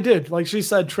that's what I did. Like she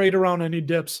said, trade around any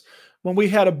dips. When we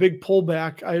had a big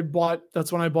pullback,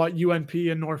 that's when I bought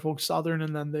UNP and Norfolk Southern,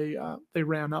 and then they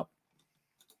ran up.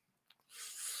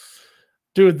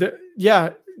 Dude,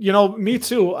 yeah, me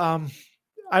too.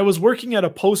 I was working at a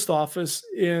post office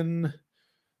in,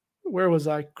 where was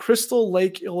I? Crystal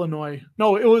Lake, Illinois.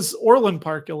 No, it was Orland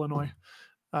Park, Illinois.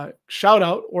 Shout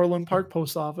out Orland Park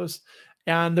Post Office.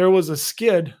 And there was a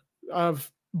skid of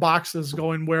boxes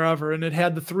going wherever, and it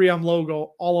had the 3M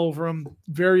logo all over them,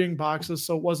 varying boxes,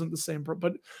 so it wasn't the same.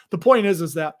 But the point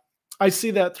is that I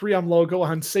see that 3M logo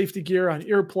on safety gear, on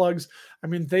earplugs. I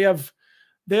mean, they have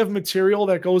They have material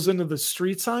that goes into the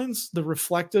street signs, the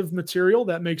reflective material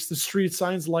that makes the street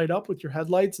signs light up with your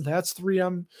headlights. That's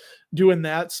 3M doing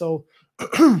that. So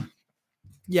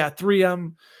yeah,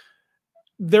 3M,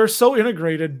 they're so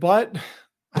integrated, but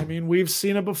I mean, we've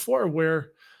seen it before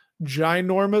where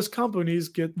ginormous companies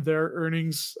get their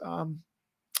earnings.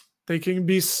 They can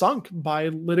be sunk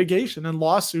by litigation and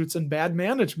lawsuits and bad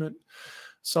management.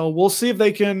 So we'll see if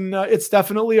they can. It's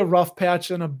definitely a rough patch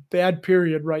and a bad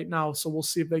period right now. So we'll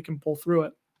see if they can pull through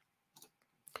it.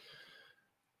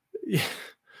 Yeah.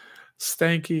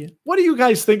 Stanky. What do you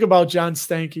guys think about John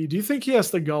Stanky? Do you think he has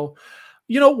to go?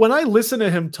 You know, when I listen to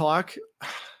him talk,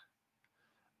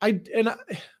 I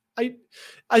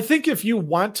think if you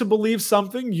want to believe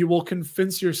something, you will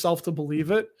convince yourself to believe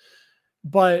it.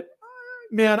 But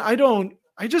man, I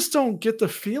just don't get the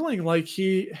feeling like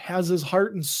he has his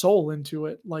heart and soul into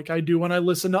it like I do when I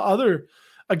listen to other,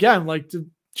 again, like to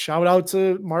shout out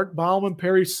to Mark Baum and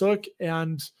Perry Sook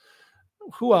and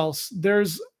who else?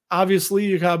 There's obviously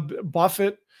you have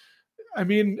Buffett. I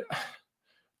mean,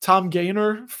 Tom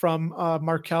Gaynor from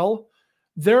Markel.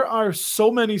 There are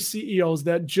so many CEOs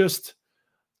that just,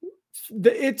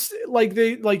 it's like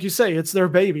like you say, it's their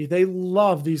baby. They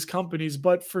love these companies,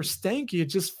 but for Stanky, it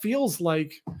just feels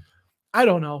like, I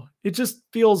don't know. It just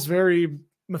feels very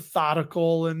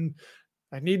methodical and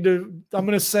I'm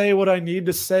going to say what I need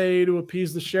to say to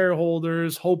appease the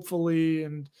shareholders, hopefully.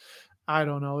 And I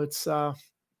don't know. It's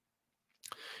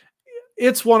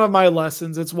one of my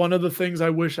lessons. It's one of the things I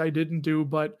wish I didn't do,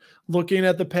 but looking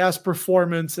at the past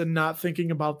performance and not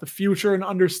thinking about the future and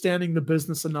understanding the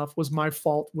business enough was my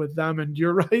fault with them. And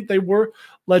you're right. They were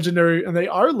legendary and they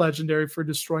are legendary for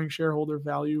destroying shareholder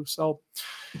value. So,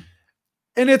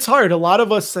 and it's hard. A lot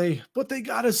of us say, but they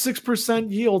got a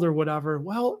 6% yield or whatever.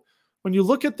 Well, when you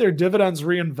look at their dividends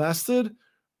reinvested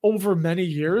over many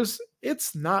years,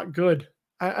 it's not good.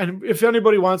 And if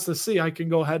anybody wants to see, I can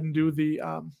go ahead and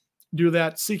do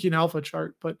that Seeking Alpha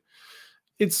chart, but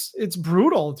it's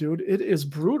brutal, dude. It is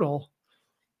brutal.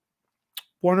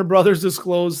 Warner Brothers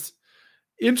disclosed.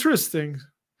 Interesting.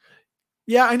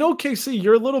 Yeah, I know, KC,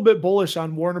 you're a little bit bullish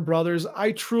on Warner Brothers.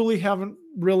 I truly haven't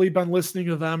really been listening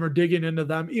to them or digging into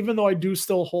them, even though I do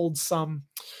still hold some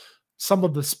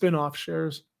of the spin-off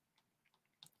shares.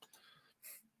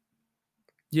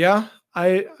 Yeah,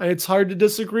 it's hard to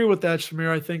disagree with that, Shamir.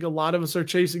 I think a lot of us are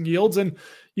chasing yields. And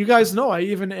you guys know I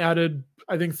even added,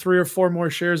 I think, 3 or 4 more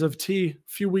shares of T a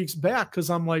few weeks back because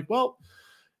I'm like, well,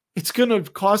 it's going to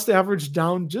cost average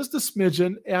down just a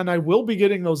smidgen, and I will be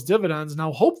getting those dividends.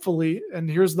 Now, hopefully, and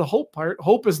here's the hope part,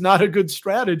 hope is not a good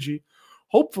strategy.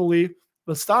 Hopefully,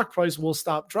 the stock price will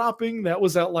stop dropping. That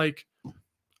was at like,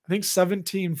 I think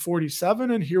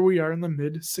 1747, and here we are in the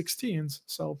mid 16s.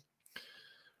 So,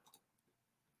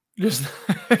 just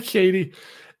Katie,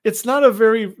 it's not a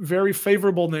very, very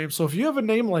favorable name. So if you have a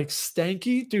name like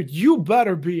Stanky, dude, you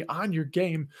better be on your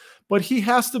game. But he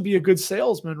has to be a good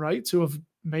salesman, right? To have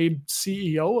made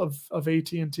CEO of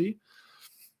AT&T.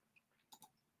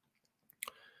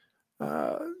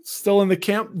 Still in the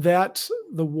camp that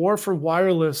the war for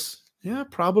wireless. Yeah,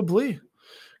 probably.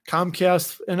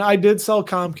 Comcast. And I did sell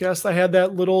Comcast. I had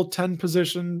that little 10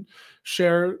 position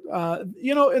share,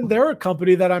 and they're a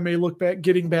company that I may look back,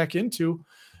 getting back into.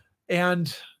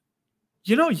 And,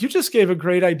 you just gave a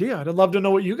great idea. I'd love to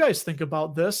know what you guys think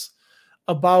about this,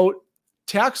 about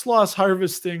tax loss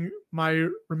harvesting my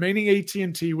remaining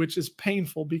AT&T, which is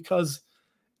painful because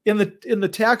in the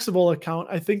taxable account,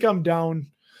 I think I'm down.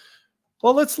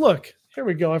 Well, let's look. Here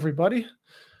we go, everybody.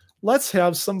 Let's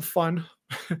have some fun.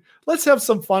 Let's have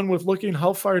some fun with looking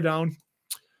how far down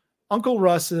Uncle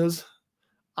Russ is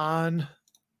on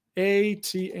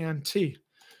AT&T.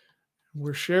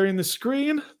 We're sharing the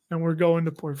screen and we're going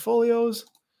to portfolios.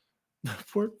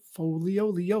 Portfolio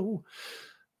Leo.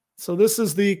 So this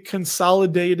is the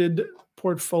consolidated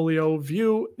portfolio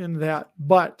view in that,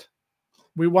 but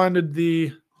we wanted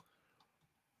the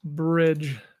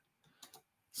bridge.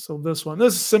 So this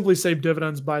is Simply Save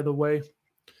Dividends, by the way.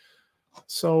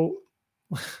 So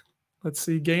let's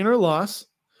see, gain or loss.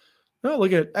 Oh,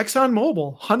 look at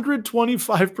ExxonMobil,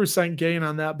 125% gain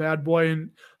on that bad boy,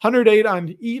 and 108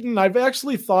 on Eaton. I've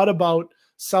actually thought about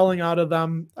selling out of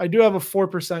them. I do have a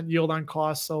 4% yield on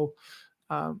cost, so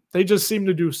they just seem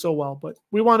to do so well, but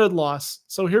we wanted loss.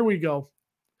 So here we go.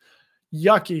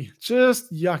 Yucky,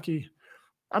 just yucky.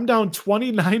 I'm down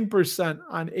 29%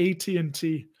 on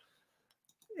AT&T,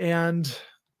 and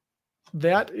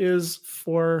that is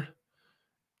for,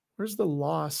 where's the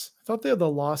loss? I thought they had the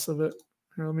loss of it.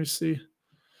 Here, let me see.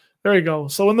 There you go.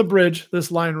 So in the bridge,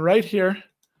 this line right here,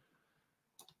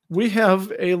 we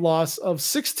have a loss of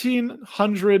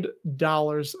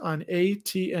 $1,600 on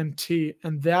AT&T,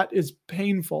 and that is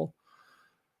painful.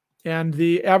 And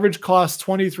the average cost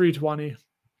 $23.20.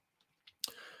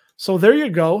 So there you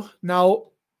go. Now,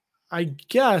 I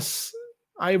guess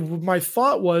my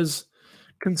thought was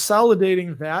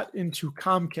consolidating that into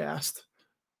Comcast,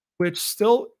 which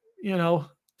still,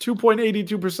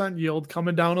 2.82% yield,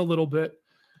 coming down a little bit.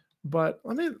 But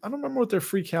I don't remember what their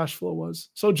free cash flow was.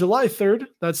 So July 3rd,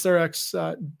 that's their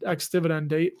ex-dividend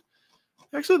date.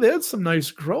 Actually, they had some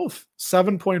nice growth,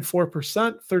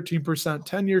 7.4%, 13%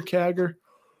 10-year CAGR,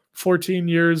 14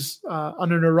 years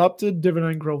uninterrupted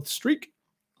dividend growth streak.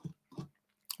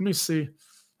 Let me see.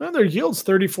 And their yield's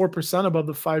 34% above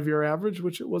the 5-year average,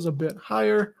 which it was a bit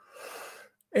higher.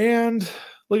 And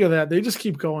look at that. They just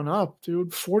keep going up,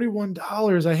 dude.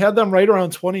 $41. I had them right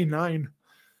around 29.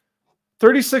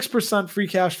 36% free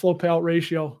cash flow payout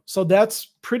ratio. So that's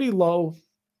pretty low.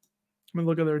 Let me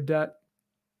look at their debt.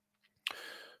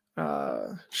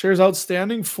 Shares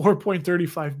outstanding,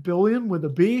 4.35 billion with a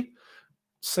B.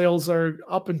 Sales are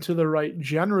up and to the right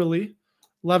generally.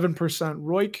 11%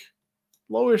 ROIC.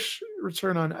 Lowish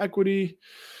return on equity.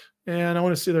 And I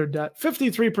want to see their debt.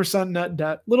 53% net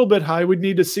debt. A little bit high. We'd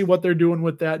need to see what they're doing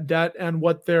with that debt and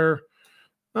what their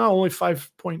only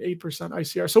 5.8%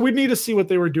 ICR. So we'd need to see what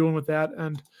they were doing with that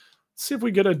and see if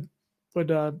we get I'm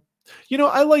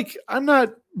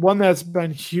not one that's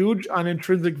been huge on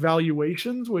intrinsic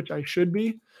valuations, which I should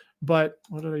be, but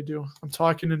what did I do? I'm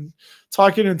talking and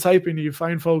typing to you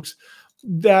fine folks.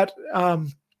 That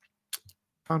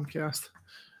Comcast.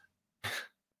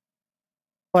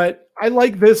 But I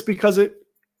like this because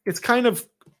it's kind of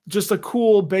just a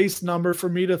cool base number for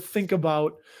me to think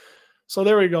about. So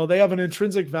there we go. They have an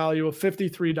intrinsic value of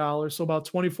 $53, so about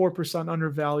 24%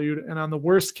 undervalued, and on the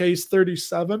worst case,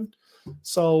 37.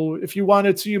 So if you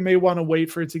wanted to, you may want to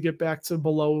wait for it to get back to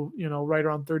below, right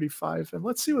around 35. And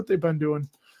let's see what they've been doing.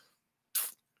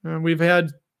 And we've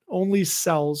had only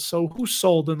sells. So who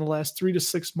sold in the last 3 to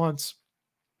 6 months?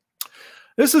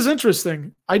 This is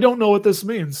interesting. I don't know what this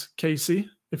means, Casey,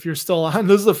 if you're still on.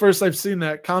 This is the first I've seen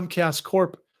that. Comcast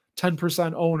Corp,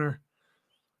 10% owner.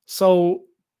 So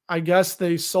I guess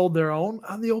they sold their own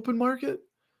on the open market.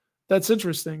 That's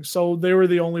interesting. So they were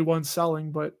the only ones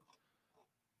selling, but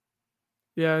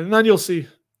yeah, and then you'll see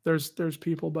there's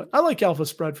people, but I like alpha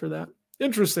spread for that.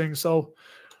 Interesting. So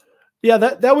yeah,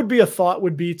 that would be a thought,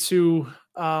 would be to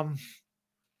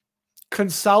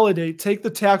consolidate, take the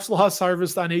tax loss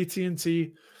harvest on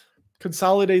AT&T,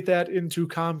 consolidate that into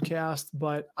Comcast,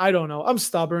 but I don't know. I'm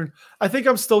stubborn. I think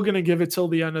I'm still going to give it till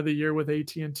the end of the year with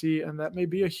AT&T, and that may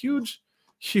be a huge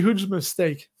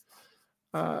mistake.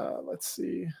 Let's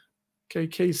see. Okay,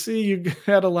 KC, you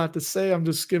had a lot to say. I'm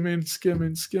just skimming.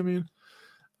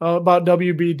 About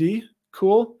WBD.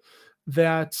 Cool.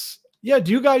 What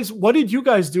did you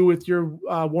guys do with your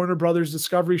Warner Brothers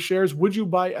Discovery shares? Would you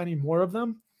buy any more of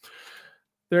them?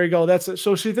 There you go. That's it.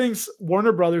 So she thinks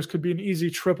Warner Brothers could be an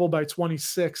easy triple by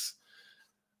 26.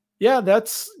 Yeah,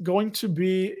 that's going to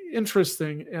be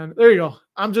interesting. And there you go.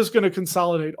 I'm just going to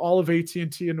consolidate all of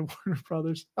AT&T into Warner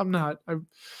Brothers. I'm not.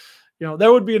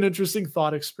 That would be an interesting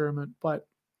thought experiment. But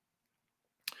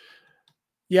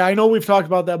yeah, I know we've talked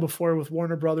about that before with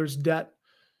Warner Brothers debt.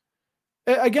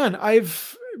 Again, and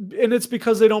it's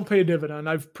because they don't pay a dividend.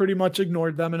 I've pretty much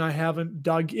ignored them and I haven't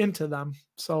dug into them.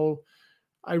 So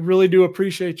I really do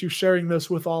appreciate you sharing this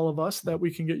with all of us, that we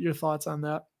can get your thoughts on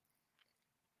that.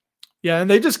 Yeah, and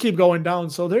they just keep going down.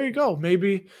 So there you go.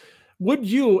 Maybe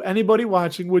anybody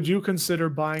watching, would you consider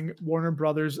buying Warner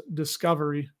Brothers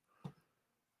Discovery?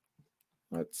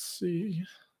 Let's see.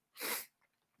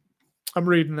 I'm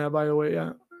reading that, by the way.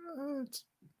 Yeah.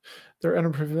 Their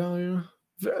enterprise value.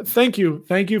 Thank you.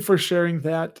 Thank you for sharing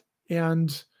that.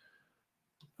 And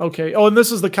okay. Oh, and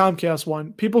this is the Comcast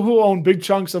one. People who own big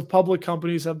chunks of public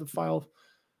companies have the file.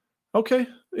 Okay.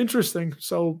 Interesting.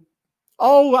 So,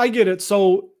 I get it.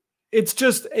 So it's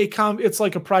just it's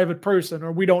like a private person,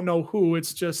 or we don't know who.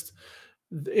 It's just,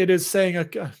 it is saying I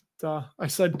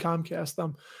said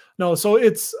Comcast. No, so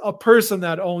it's a person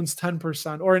that owns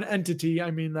 10%, or an entity,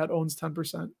 that owns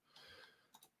 10%.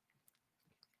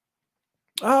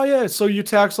 Oh yeah, so you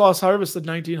tax loss harvested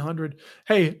 1,900.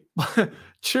 Hey,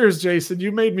 cheers, Jason.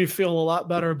 You made me feel a lot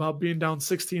better about being down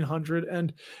 1,600,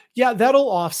 and yeah, that'll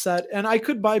offset. And I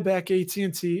could buy back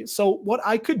AT&T. So what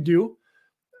I could do,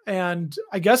 and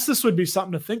I guess this would be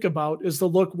something to think about, is to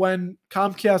look when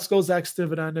Comcast goes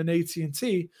ex-dividend and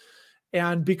AT&T,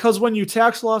 and because when you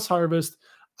tax loss harvest,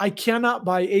 I cannot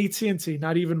buy AT&T,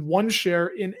 not even one share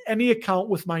in any account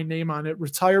with my name on it,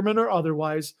 retirement or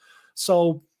otherwise.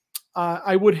 So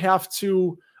I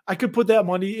I could put that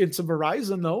money into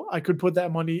Verizon, though. I could put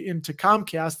that money into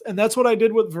Comcast. And that's what I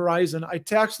did with Verizon. I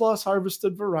tax loss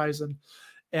harvested Verizon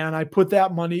and I put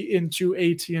that money into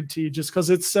AT&T just because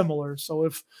it's similar. So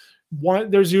if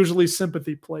one, there's usually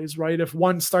sympathy plays, right? If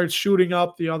one starts shooting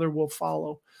up, the other will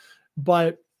follow.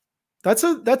 But that's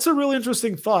a really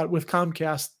interesting thought with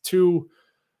Comcast to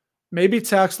maybe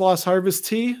tax loss harvest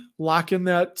T, lock in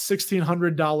that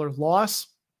 $1,600 loss.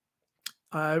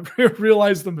 I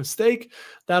realized the mistake.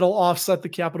 That'll offset the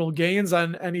capital gains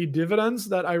on any dividends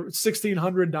that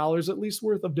 $1,600 at least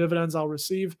worth of dividends I'll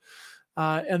receive.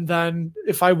 And then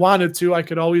if I wanted to, I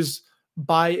could always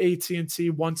buy AT&T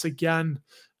once again,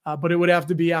 but it would have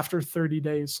to be after 30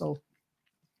 days. So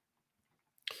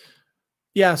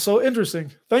yeah, so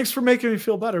interesting. Thanks for making me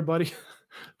feel better, buddy.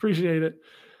 Appreciate it.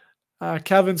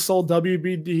 Kevin sold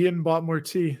WBD and bought more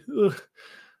tea. Ugh.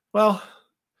 Well,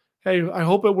 hey, I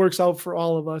hope it works out for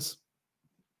all of us.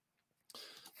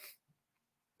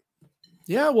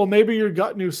 Yeah, well, maybe your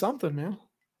gut knew something, man.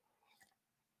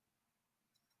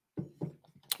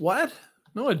 What?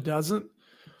 No, it doesn't.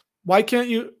 Why can't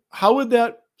you? How would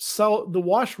that sell the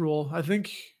wash rule? I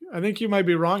think you might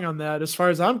be wrong on that. As far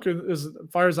as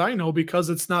I know, because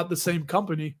it's not the same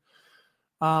company.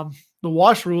 The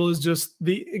wash rule is just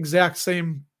the exact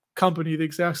same company, the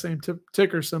exact same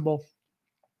ticker symbol.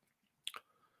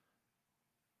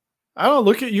 I don't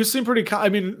look at you. Seem pretty. I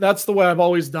mean, that's the way I've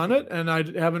always done it, and I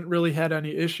haven't really had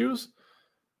any issues.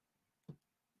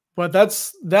 But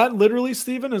that literally,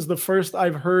 Stephen, is the first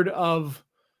I've heard of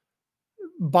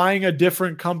buying a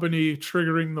different company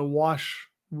triggering the wash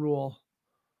rule.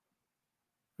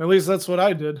 At least that's what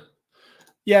I did.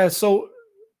 Yeah. So,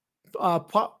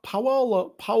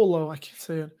 Paolo, I can't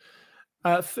say it.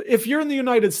 If you're in the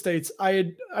United States,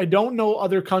 I don't know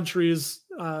other countries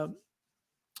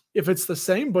if it's the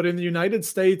same, but in the United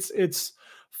States, it's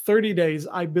 30 days.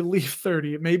 I believe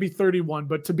 30, maybe 31,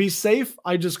 but to be safe,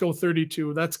 I just go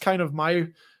 32. That's kind of my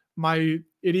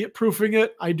idiot proofing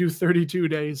it. I do 32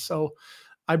 days. So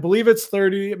I believe it's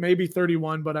 30, maybe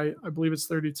 31, but I believe it's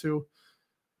 32.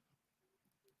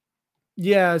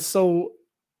 Yeah. So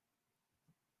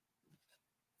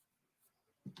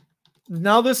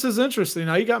now this is interesting.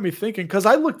 Now you got me thinking, because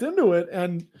I looked into it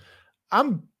and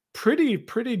I'm pretty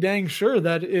dang sure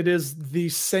that it is the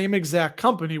same exact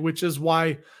company, which is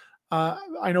why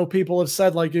I know people have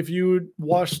said, like, if you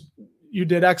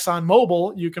did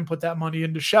ExxonMobil, you can put that money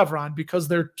into Chevron because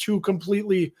they're two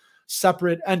completely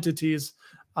separate entities.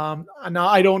 Now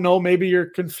I don't know, maybe you're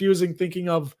confusing thinking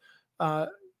of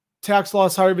tax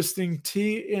loss harvesting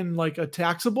T in like a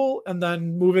taxable and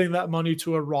then moving that money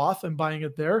to a Roth and buying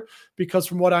it there, because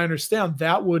from what I understand,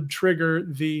 that would trigger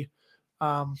the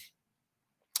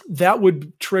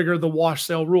wash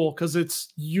sale rule because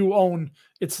it's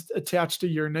attached to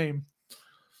your name.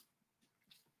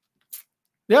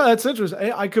 Yeah, that's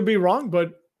interesting. I could be wrong,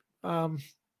 but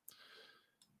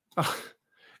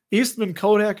Eastman,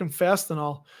 Kodak, and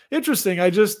Fastenal. Interesting. I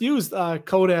just used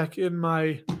Kodak in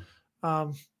my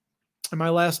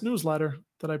last newsletter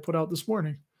that I put out this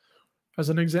morning as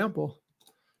an example.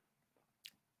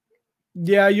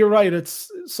 Yeah, you're right.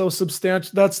 It's so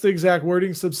substantial. That's the exact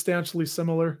wording, substantially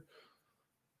similar.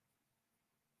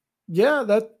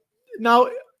 Yeah, now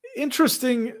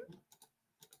interesting.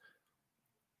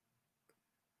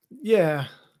 Yeah,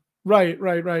 right.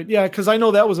 Yeah, because I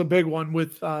know that was a big one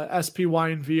with SPY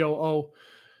and VOO.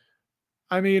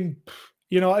 I mean,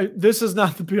 this is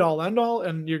not the be all end all,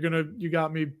 and you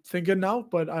got me thinking now,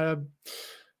 but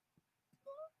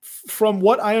from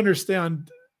what I understand,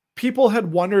 people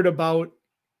had wondered about,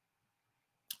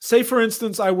 say, for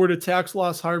instance, I were to tax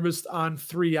loss harvest on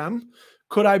 3M.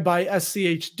 Could I buy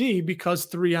SCHD because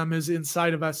 3M is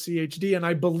inside of SCHD? And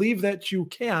I believe that you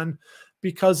can,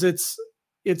 because it's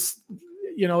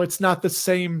not the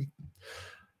same.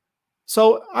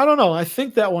 So I don't know. I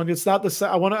think that one, it's not the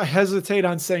same. I want to hesitate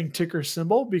on saying ticker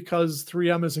symbol because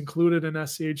 3M is included in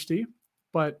SCHD,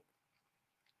 but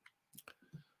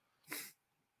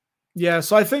yeah,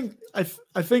 so I think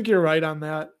you're right on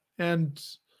that. And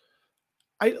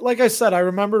like I said, I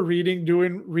remember reading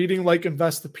like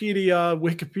Investopedia,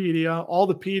 Wikipedia, all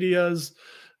the pedias,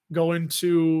 going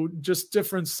to just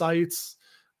different sites,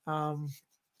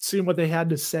 seeing what they had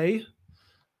to say.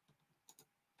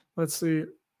 Let's see.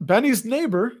 Benny's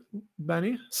neighbor.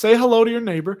 Benny, say hello to your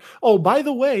neighbor. Oh, by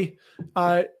the way,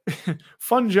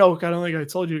 fun joke. I don't think I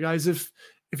told you guys. If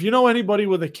you know anybody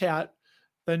with a cat,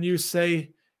 then you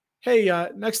say, hey,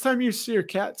 next time you see your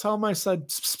cat, tell them I said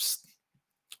psst, psst.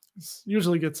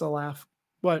 Usually gets a laugh.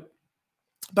 But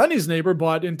Benny's neighbor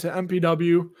bought into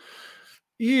MPW.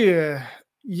 Yeah.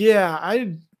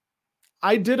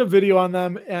 I did a video on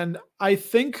them, and I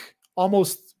think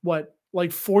almost what,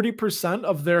 like 40%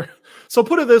 of their, so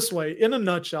put it this way, in a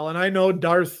nutshell, and I know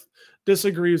Darth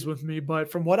disagrees with me,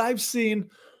 but from what I've seen,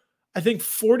 I think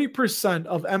 40%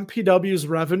 of MPW's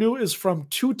revenue is from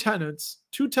two tenants,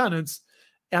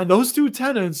 and those two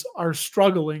tenants are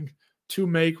struggling to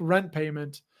make rent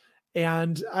payment.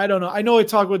 And I don't know. I know I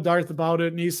talked with Darth about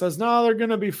it, and he says, no, they're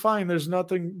going to be fine. There's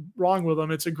nothing wrong with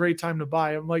them. It's a great time to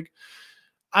buy. I'm like,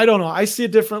 I don't know. I see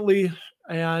it differently,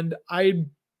 and I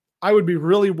would be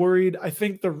really worried. I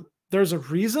think there's a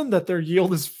reason that their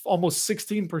yield is almost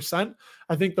 16%.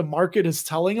 I think the market is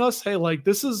telling us, hey, like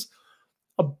this is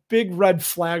a big red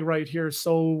flag right here.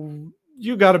 So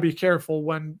you got to be careful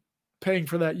when paying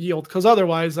for that yield, because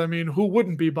otherwise, I mean, who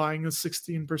wouldn't be buying a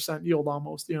 16% yield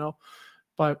almost, you know?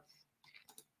 But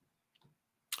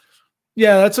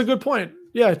yeah, that's a good point.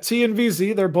 Yeah, T and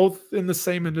VZ, they're both in the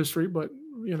same industry, but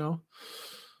you know,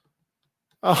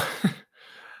 oh,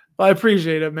 I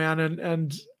appreciate it, man.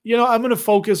 And you know, I'm going to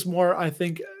focus more, I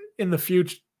think, in the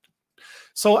future.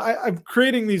 So I'm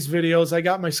creating these videos. I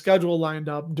got my schedule lined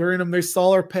up. During them, they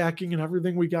saw our packing and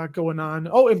everything we got going on.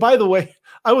 Oh, and by the way,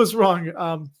 I was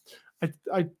wrong.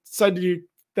 I said to you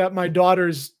that my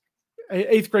daughter's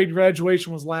 8th grade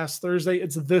graduation was last Thursday.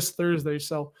 It's this Thursday.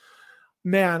 So,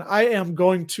 man, I am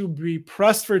going to be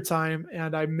pressed for time,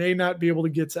 and I may not be able to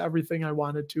get to everything I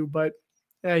wanted to. But,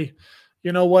 hey,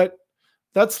 you know what?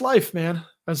 That's life, man,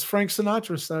 as Frank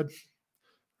Sinatra said,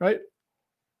 right?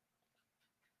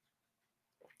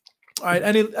 All right.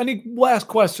 Any last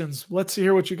questions? Let's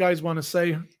hear what you guys want to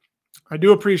say. I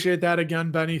do appreciate that again,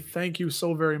 Benny. Thank you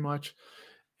so very much.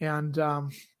 And here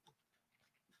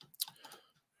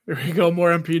we go. More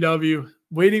MPW.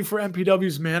 Waiting for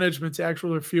MPW's management to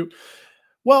actually refute.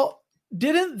 Well,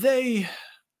 didn't they?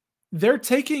 They're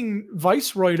taking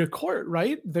Viceroy to court,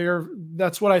 right?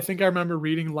 That's what I think I remember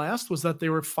reading last, was that they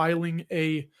were filing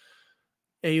a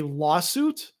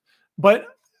lawsuit. But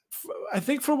I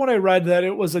think from what I read, that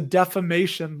it was a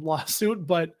defamation lawsuit,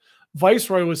 but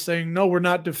Viceroy was saying, no, we're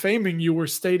not defaming you. We're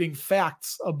stating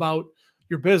facts about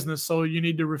your business. So you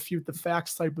need to refute the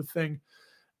facts type of thing.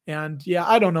 And yeah,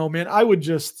 I don't know, man. I would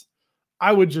just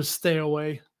stay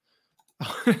away.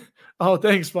 Oh,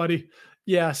 thanks, buddy.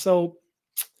 Yeah. So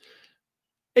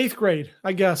 8th grade,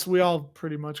 I guess we all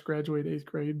pretty much graduate 8th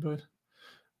grade, but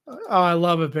oh, I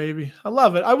love it, baby. I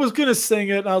love it. I was going to sing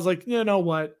it, and I was like, you know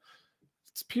what?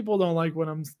 People don't like when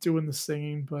I'm doing the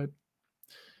singing, but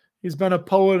he's been a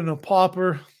poet and a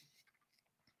pauper.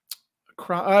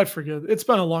 I forget. It's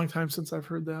been a long time since I've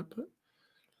heard that, but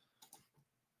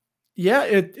yeah,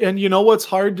 and you know what's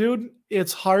hard, dude?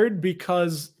 It's hard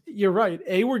because you're right.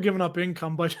 We're giving up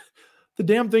income, but the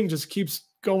damn thing just keeps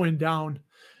going down.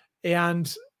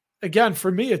 And again,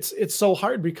 for me, it's so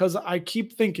hard because I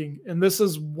keep thinking, and this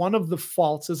is one of the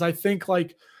faults, is I think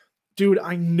like, dude,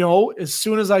 I know as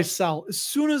soon as I sell,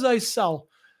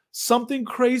 something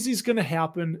crazy is going to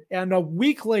happen. And a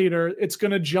week later, it's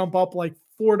going to jump up like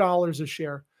 $4 a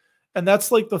share. And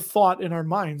that's like the thought in our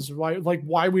minds, right? Like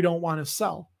why we don't want to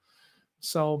sell.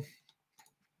 So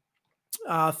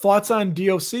thoughts on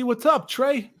DOC? What's up,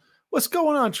 Trey? What's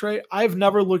going on, Trey? I've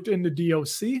never looked into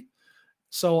DOC.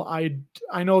 So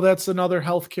I know that's another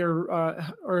healthcare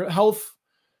or health,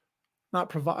 not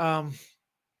provide,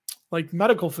 like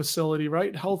medical facility,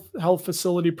 right? Health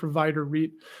facility provider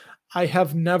REIT. I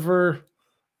have never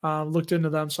looked into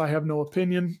them, so I have no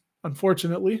opinion,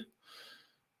 unfortunately.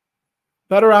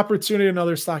 Better opportunity,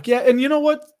 another stock. Yeah, and you know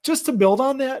what? Just to build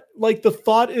on that, like the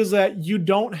thought is that you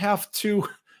don't have to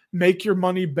make your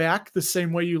money back the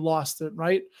same way you lost it,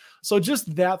 right? So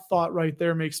just that thought right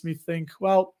there makes me think,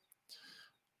 well,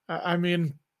 I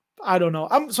mean, I don't know.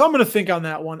 I'm going to think on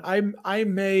that one. I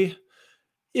may,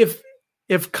 if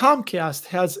Comcast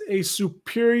has a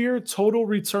superior total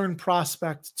return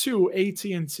prospect to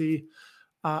AT&T,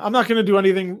 I'm not going to do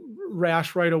anything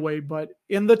rash right away, but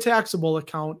in the taxable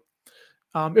account,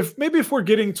 if we're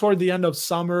getting toward the end of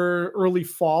summer, early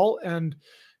fall, and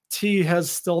T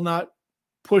has still not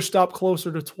pushed up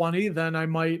closer to 20, then I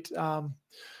might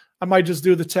just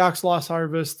do the tax loss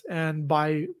harvest and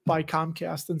buy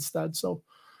Comcast instead. So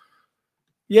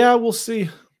yeah, we'll see.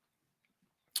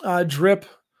 Drip.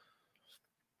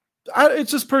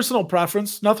 It's just personal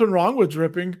preference. Nothing wrong with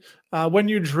dripping. When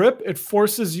you drip, it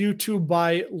forces you to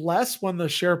buy less when the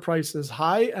share price is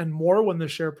high and more when the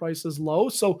share price is low.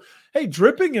 So, hey,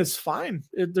 dripping is fine.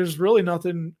 There's really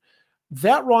nothing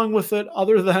that wrong with it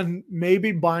other than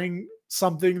maybe buying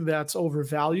something that's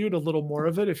overvalued, a little more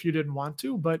of it if you didn't want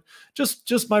to, but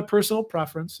just my personal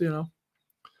preference, you know.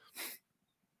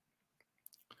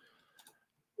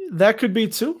 That could be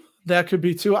too.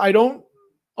 I don't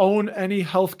own any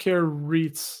healthcare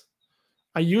REITs.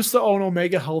 I used to own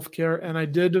Omega Healthcare, and I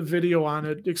did a video on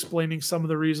it explaining some of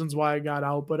the reasons why I got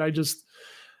out, but it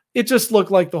just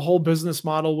looked like the whole business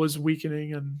model was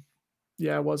weakening, and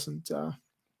yeah, it wasn't.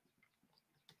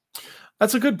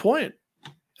 That's a good point.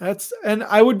 And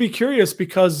I would be curious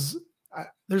because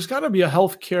there's got to be a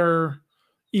healthcare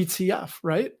ETF,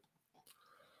 right?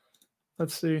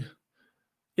 Let's see.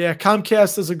 Yeah,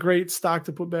 Comcast is a great stock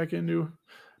to put back into.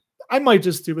 I might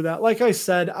just do that. Like I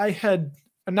said,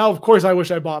 and now of course I wish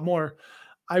I bought more.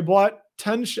 I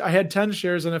had 10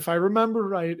 shares, and if I remember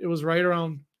right, it was right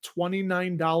around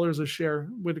 $29 a share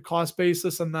with a cost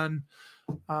basis, and then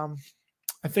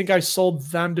I think I sold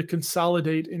them to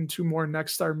consolidate into more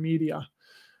Nexstar Media.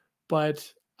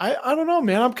 But I don't know,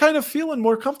 man. I'm kind of feeling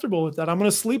more comfortable with that. I'm going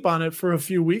to sleep on it for a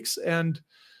few weeks and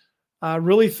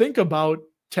really think about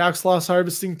tax loss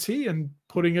harvesting T and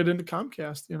putting it into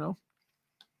Comcast,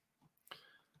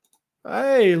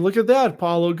 Hey, look at that,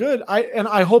 Paulo. Good.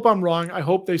 I hope I'm wrong. I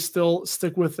hope they still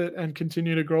stick with it and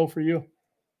continue to grow for you.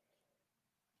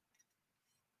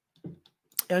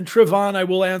 And Trevon, I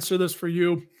will answer this for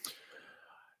you.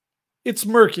 It's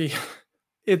murky.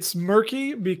 It's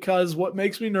murky because what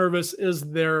makes me nervous is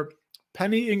their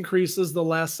penny increases the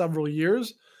last several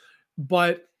years,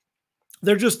 but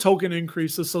they're just token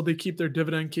increases, so they keep their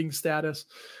dividend king status.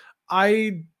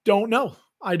 I don't know.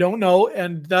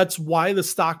 And that's why the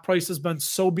stock price has been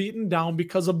so beaten down,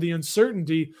 because of the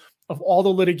uncertainty of all the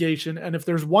litigation. And if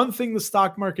there's one thing the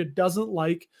stock market doesn't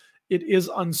like, it is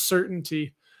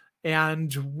uncertainty.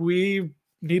 And we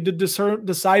need to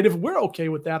decide if we're okay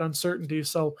with that uncertainty.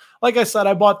 So like I said,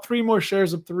 I bought 3 more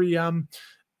shares of 3M.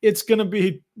 It's going to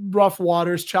be rough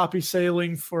waters, choppy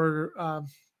sailing for,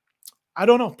 I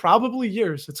don't know, probably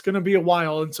years. It's going to be a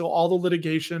while until all the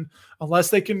litigation, unless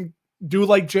they can do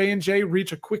like J&J,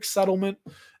 reach a quick settlement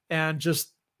and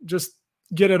just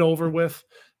get it over with,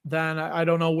 then I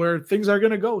don't know where things are going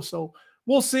to go. So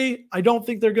we'll see. I don't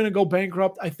think they're going to go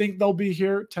bankrupt. I think they'll be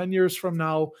here 10 years from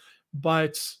now,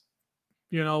 but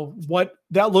what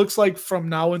that looks like from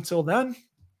now until then,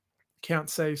 can't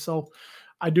say. So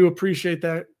I do appreciate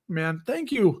that, man.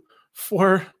 Thank you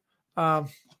for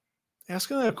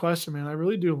asking that question, man. I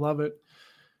really do love it.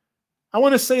 I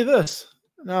want to say this.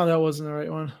 No, that wasn't the right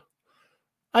one.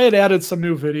 I had added some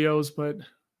new videos, but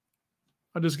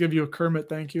I'll just give you a Kermit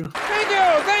thank you.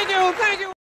 Thank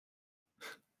you.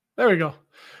 There we go.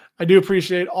 I do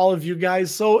appreciate all of you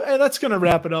guys. So that's going to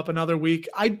wrap it up another week.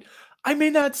 I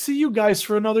may not see you guys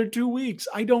for another 2 weeks.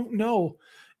 I don't know.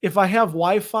 If I have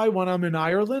Wi-Fi when I'm in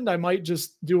Ireland, I might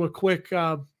just do a quick,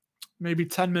 maybe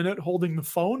 10-minute holding the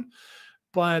phone.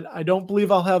 But I don't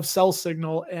believe I'll have cell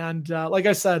signal. And like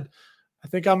I said, I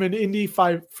think I'm in Indy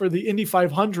for the Indy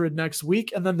 500 next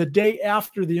week. And then the day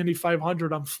after the Indy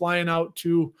 500, I'm flying out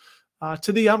to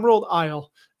the Emerald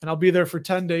Isle. And I'll be there for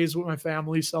 10 days with my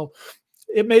family. So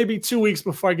it may be 2 weeks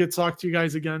before I get to talk to you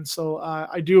guys again. So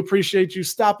I do appreciate you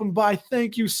stopping by.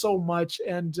 Thank you so much.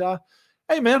 And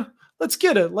hey, man, let's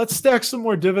get it. Let's stack some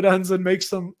more dividends and make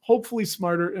some hopefully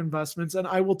smarter investments. And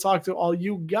I will talk to all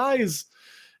you guys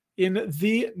in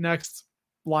the next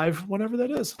live, whenever that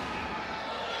is.